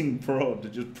kept using Pro to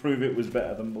just prove it was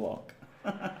better than Block.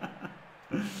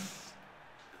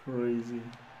 Crazy.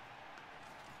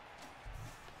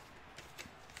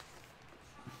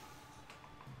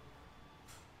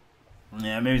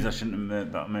 Yeah, maybe I shouldn't have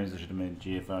made that. Maybe I should have made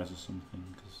GFIs or something,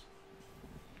 because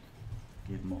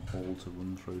it gave him a hole to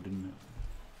run through, didn't it?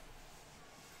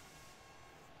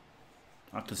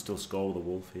 I could still score with a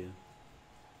wolf here.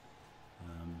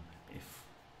 If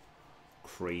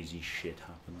crazy shit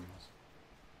happens,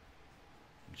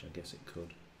 which I guess it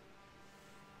could.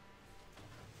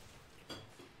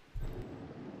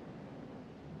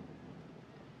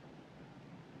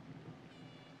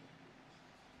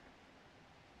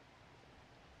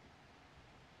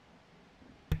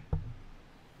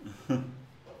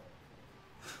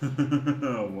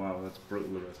 Oh wow, that's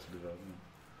brutal Arrested Development.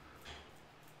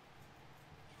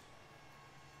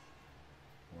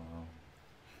 Wow.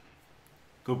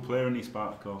 Good player in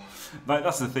Spartaco. Like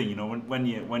that's the thing, you know, when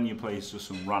you play just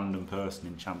some random person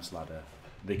in Champs Ladder,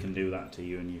 they can do that to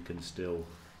you, and you can still,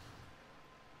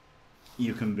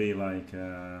 you can be like,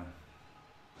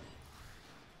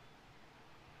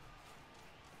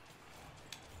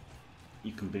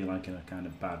 you can be like in a kind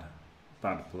of bad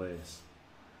place.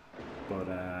 But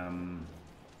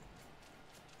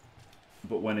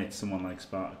when it's someone like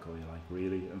Spartaco, you're like,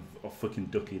 really? Or fucking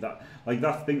Ducky. That, like,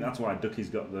 that thing, that's why Ducky's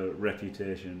got the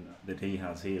reputation that he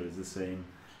has here, is the same,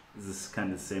 is this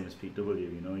kind of the same as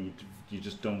PW, you know? You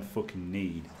just don't fucking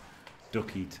need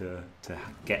Ducky to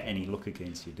get any luck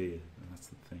against you, do you? And that's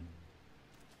the thing.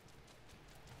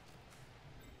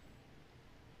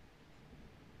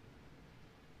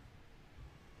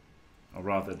 Or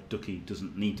rather, Ducky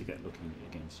doesn't need to get lucky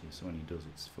against you, so when he does,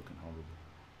 it's fucking horrible.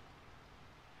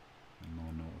 And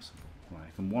more noticeable. Right,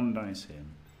 I can one dice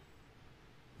him.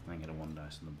 I can get a one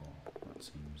dice on the ball. That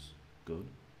seems good.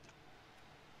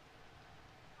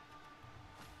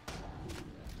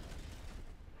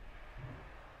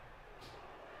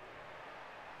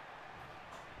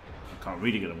 I can't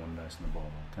really get a one dice on the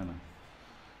ball, can I?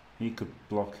 He could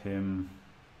block him.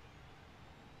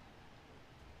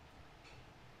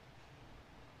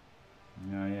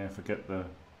 Yeah, forget a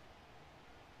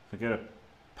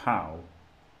POW.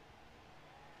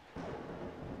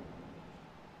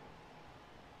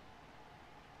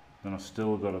 Then I've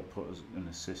still got to put an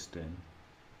assist in.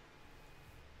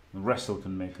 The wrestle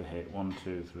can make a hit. 1,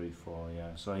 2, 3, 4.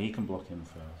 Yeah, so he can block him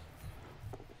first.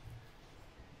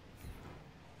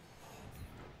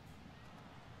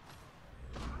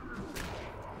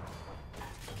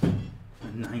 A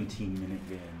 19-minute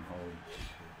game. Holy shit!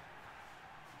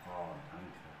 Oh,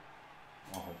 anchor.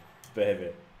 Oh,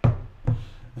 baby.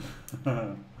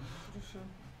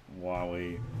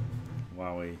 Wowie.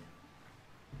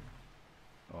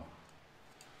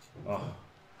 Oh,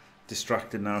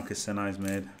 distracted now because Senai's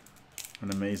made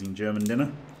an amazing German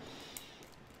dinner.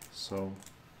 So,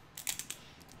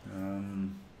 I'll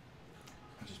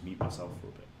just mute myself for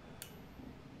a bit.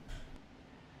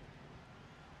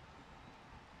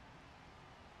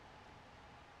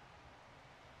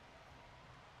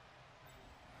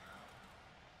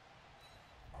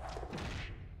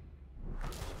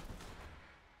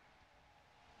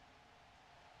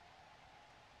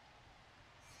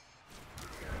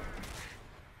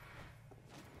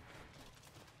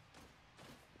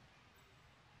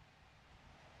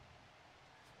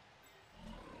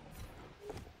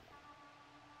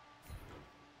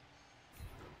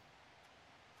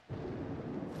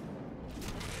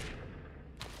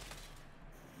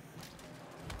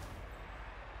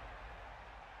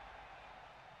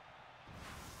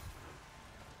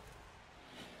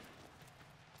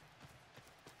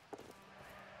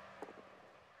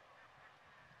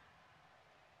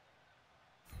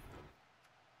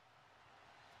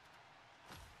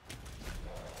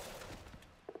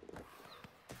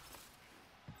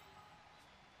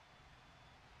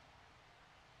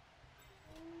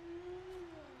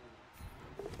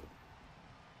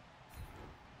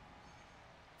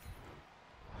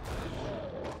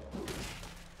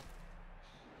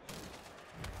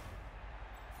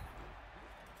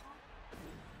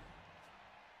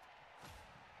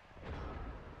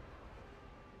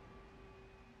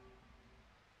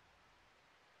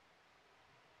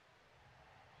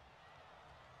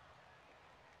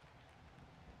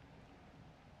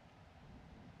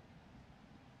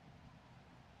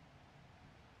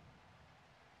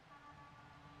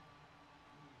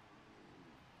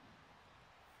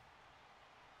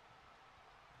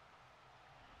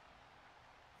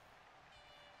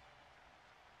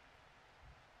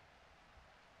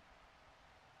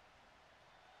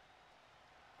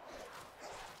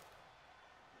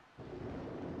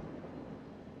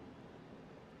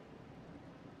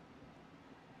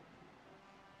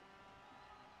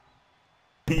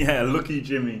 Yeah, lucky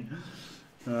Jimmy.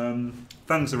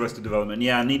 Thanks, Arrested Development.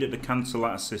 Yeah, I needed to cancel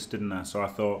that assist, didn't I? So I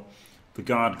thought the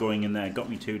guard going in there got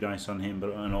me 2 dice on him,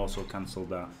 and also cancelled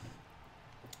that.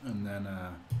 And then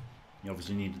you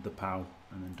obviously needed the POW,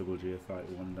 and then double GFI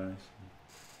with 1 dice.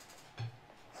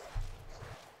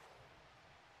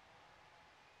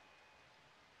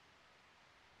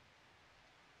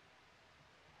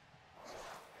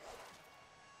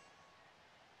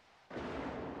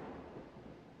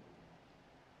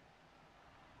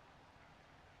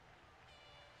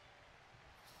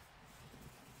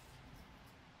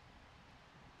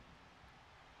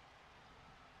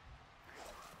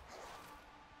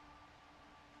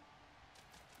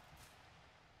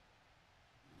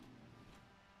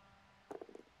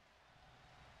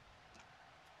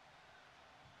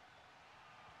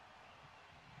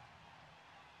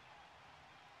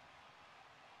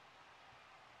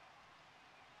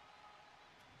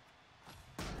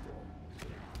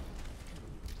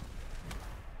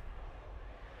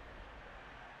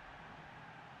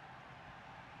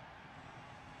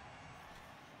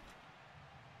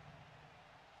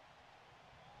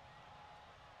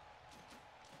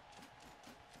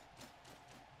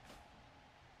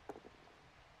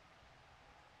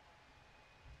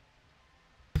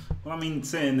 Well, I mean,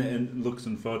 saying that luck's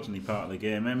unfortunately part of the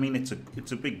game. I mean, it's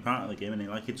a big part of the game, and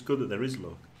like it's good that there is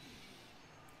luck.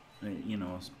 You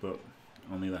know, but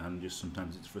on the other hand, just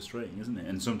sometimes it's frustrating, isn't it?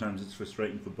 And sometimes it's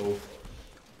frustrating for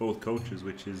both coaches,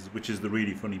 which is the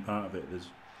really funny part of it.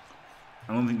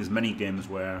 I don't think there's many games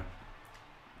where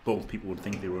both people would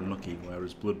think they were unlucky,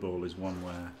 whereas Blood Bowl is one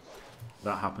where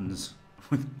that happens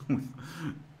with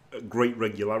great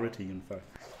regularity, in fact.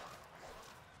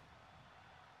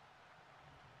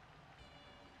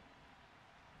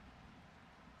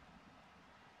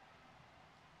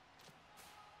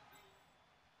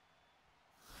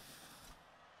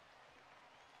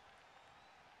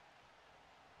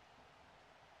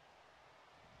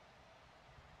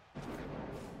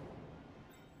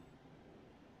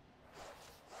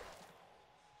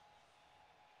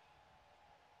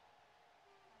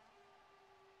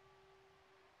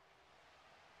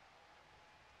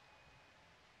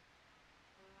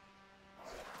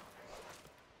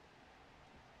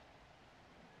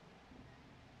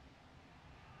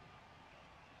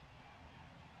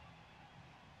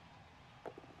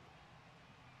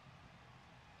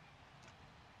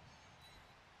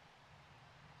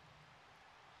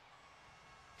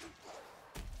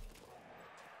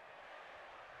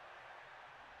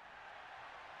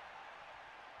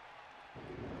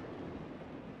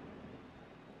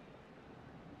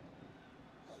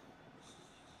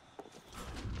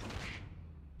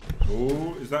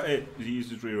 Oh, is that it? Did he use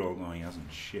his reroll? No, he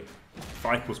hasn't. Shit.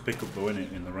 5+ pickup though,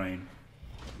 innit, in the rain.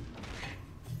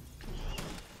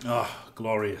 Ah,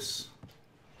 glorious.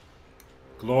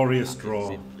 Glorious draw.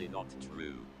 Simply not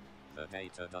true. The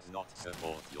data does not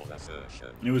support your assertion.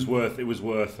 It was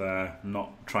worth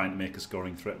not trying to make a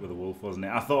scoring threat with a wolf, wasn't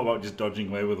it? I thought about just dodging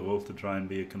away with a wolf to try and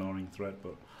be a canoring threat,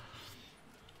 but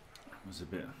it was a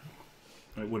bit.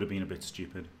 It would have been a bit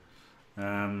stupid.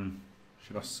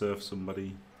 Should I surf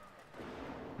somebody?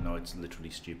 No, it's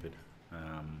literally stupid.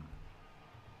 I've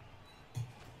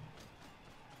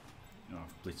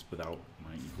blitzed without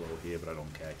my equal here, but I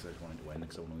don't care because I just wanted to win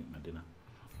because I want to eat my dinner.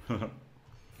 Right.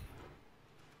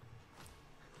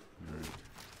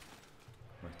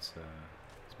 Let's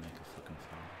make a fucking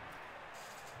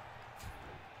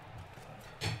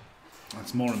foul.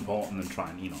 That's more important than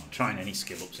trying any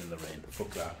skill ups in the rain.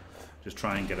 Fuck that. Just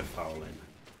try and get a foul in.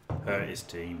 Hurt his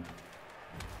team.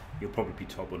 He'll probably be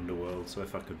top Underworld, so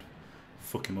if I could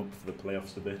fuck him up for the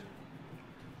playoffs a bit,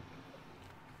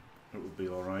 it would be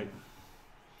alright.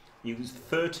 He was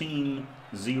 13-0-1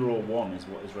 is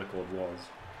what his record was,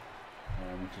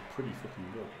 which is pretty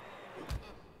fucking good.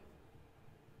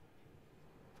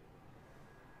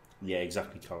 Yeah,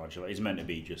 exactly, Carl. It's meant to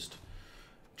be just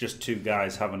two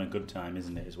guys having a good time,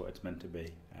 isn't it? Is what it's meant to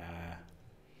be.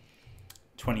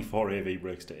 24 AV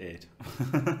breaks to 8.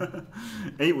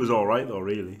 8 was alright though,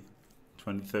 really.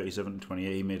 37 to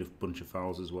 28, he made a bunch of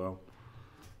fouls as well.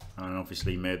 And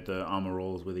obviously made the armor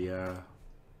rolls with a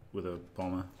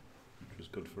bomber, which was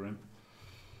good for him.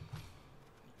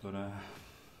 But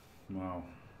wow.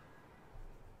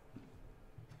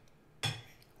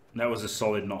 That was a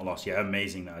solid not loss. Yeah,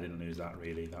 amazing that I didn't lose that,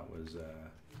 really. That was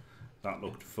that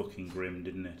looked fucking grim,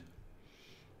 didn't it?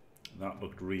 That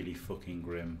looked really fucking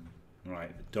grim.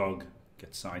 Right, the dog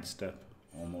gets sidestep,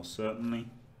 almost certainly.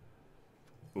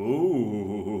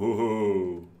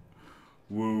 Ooh,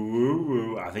 woo woo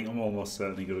woo! I think I'm almost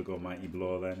certainly going to go Mighty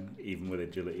Blow then. Even with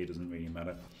agility, it doesn't really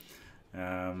matter.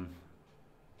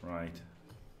 Right.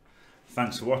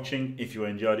 Thanks for watching. If you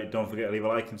enjoyed it, don't forget to leave a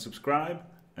like and subscribe.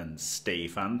 And stay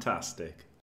fantastic.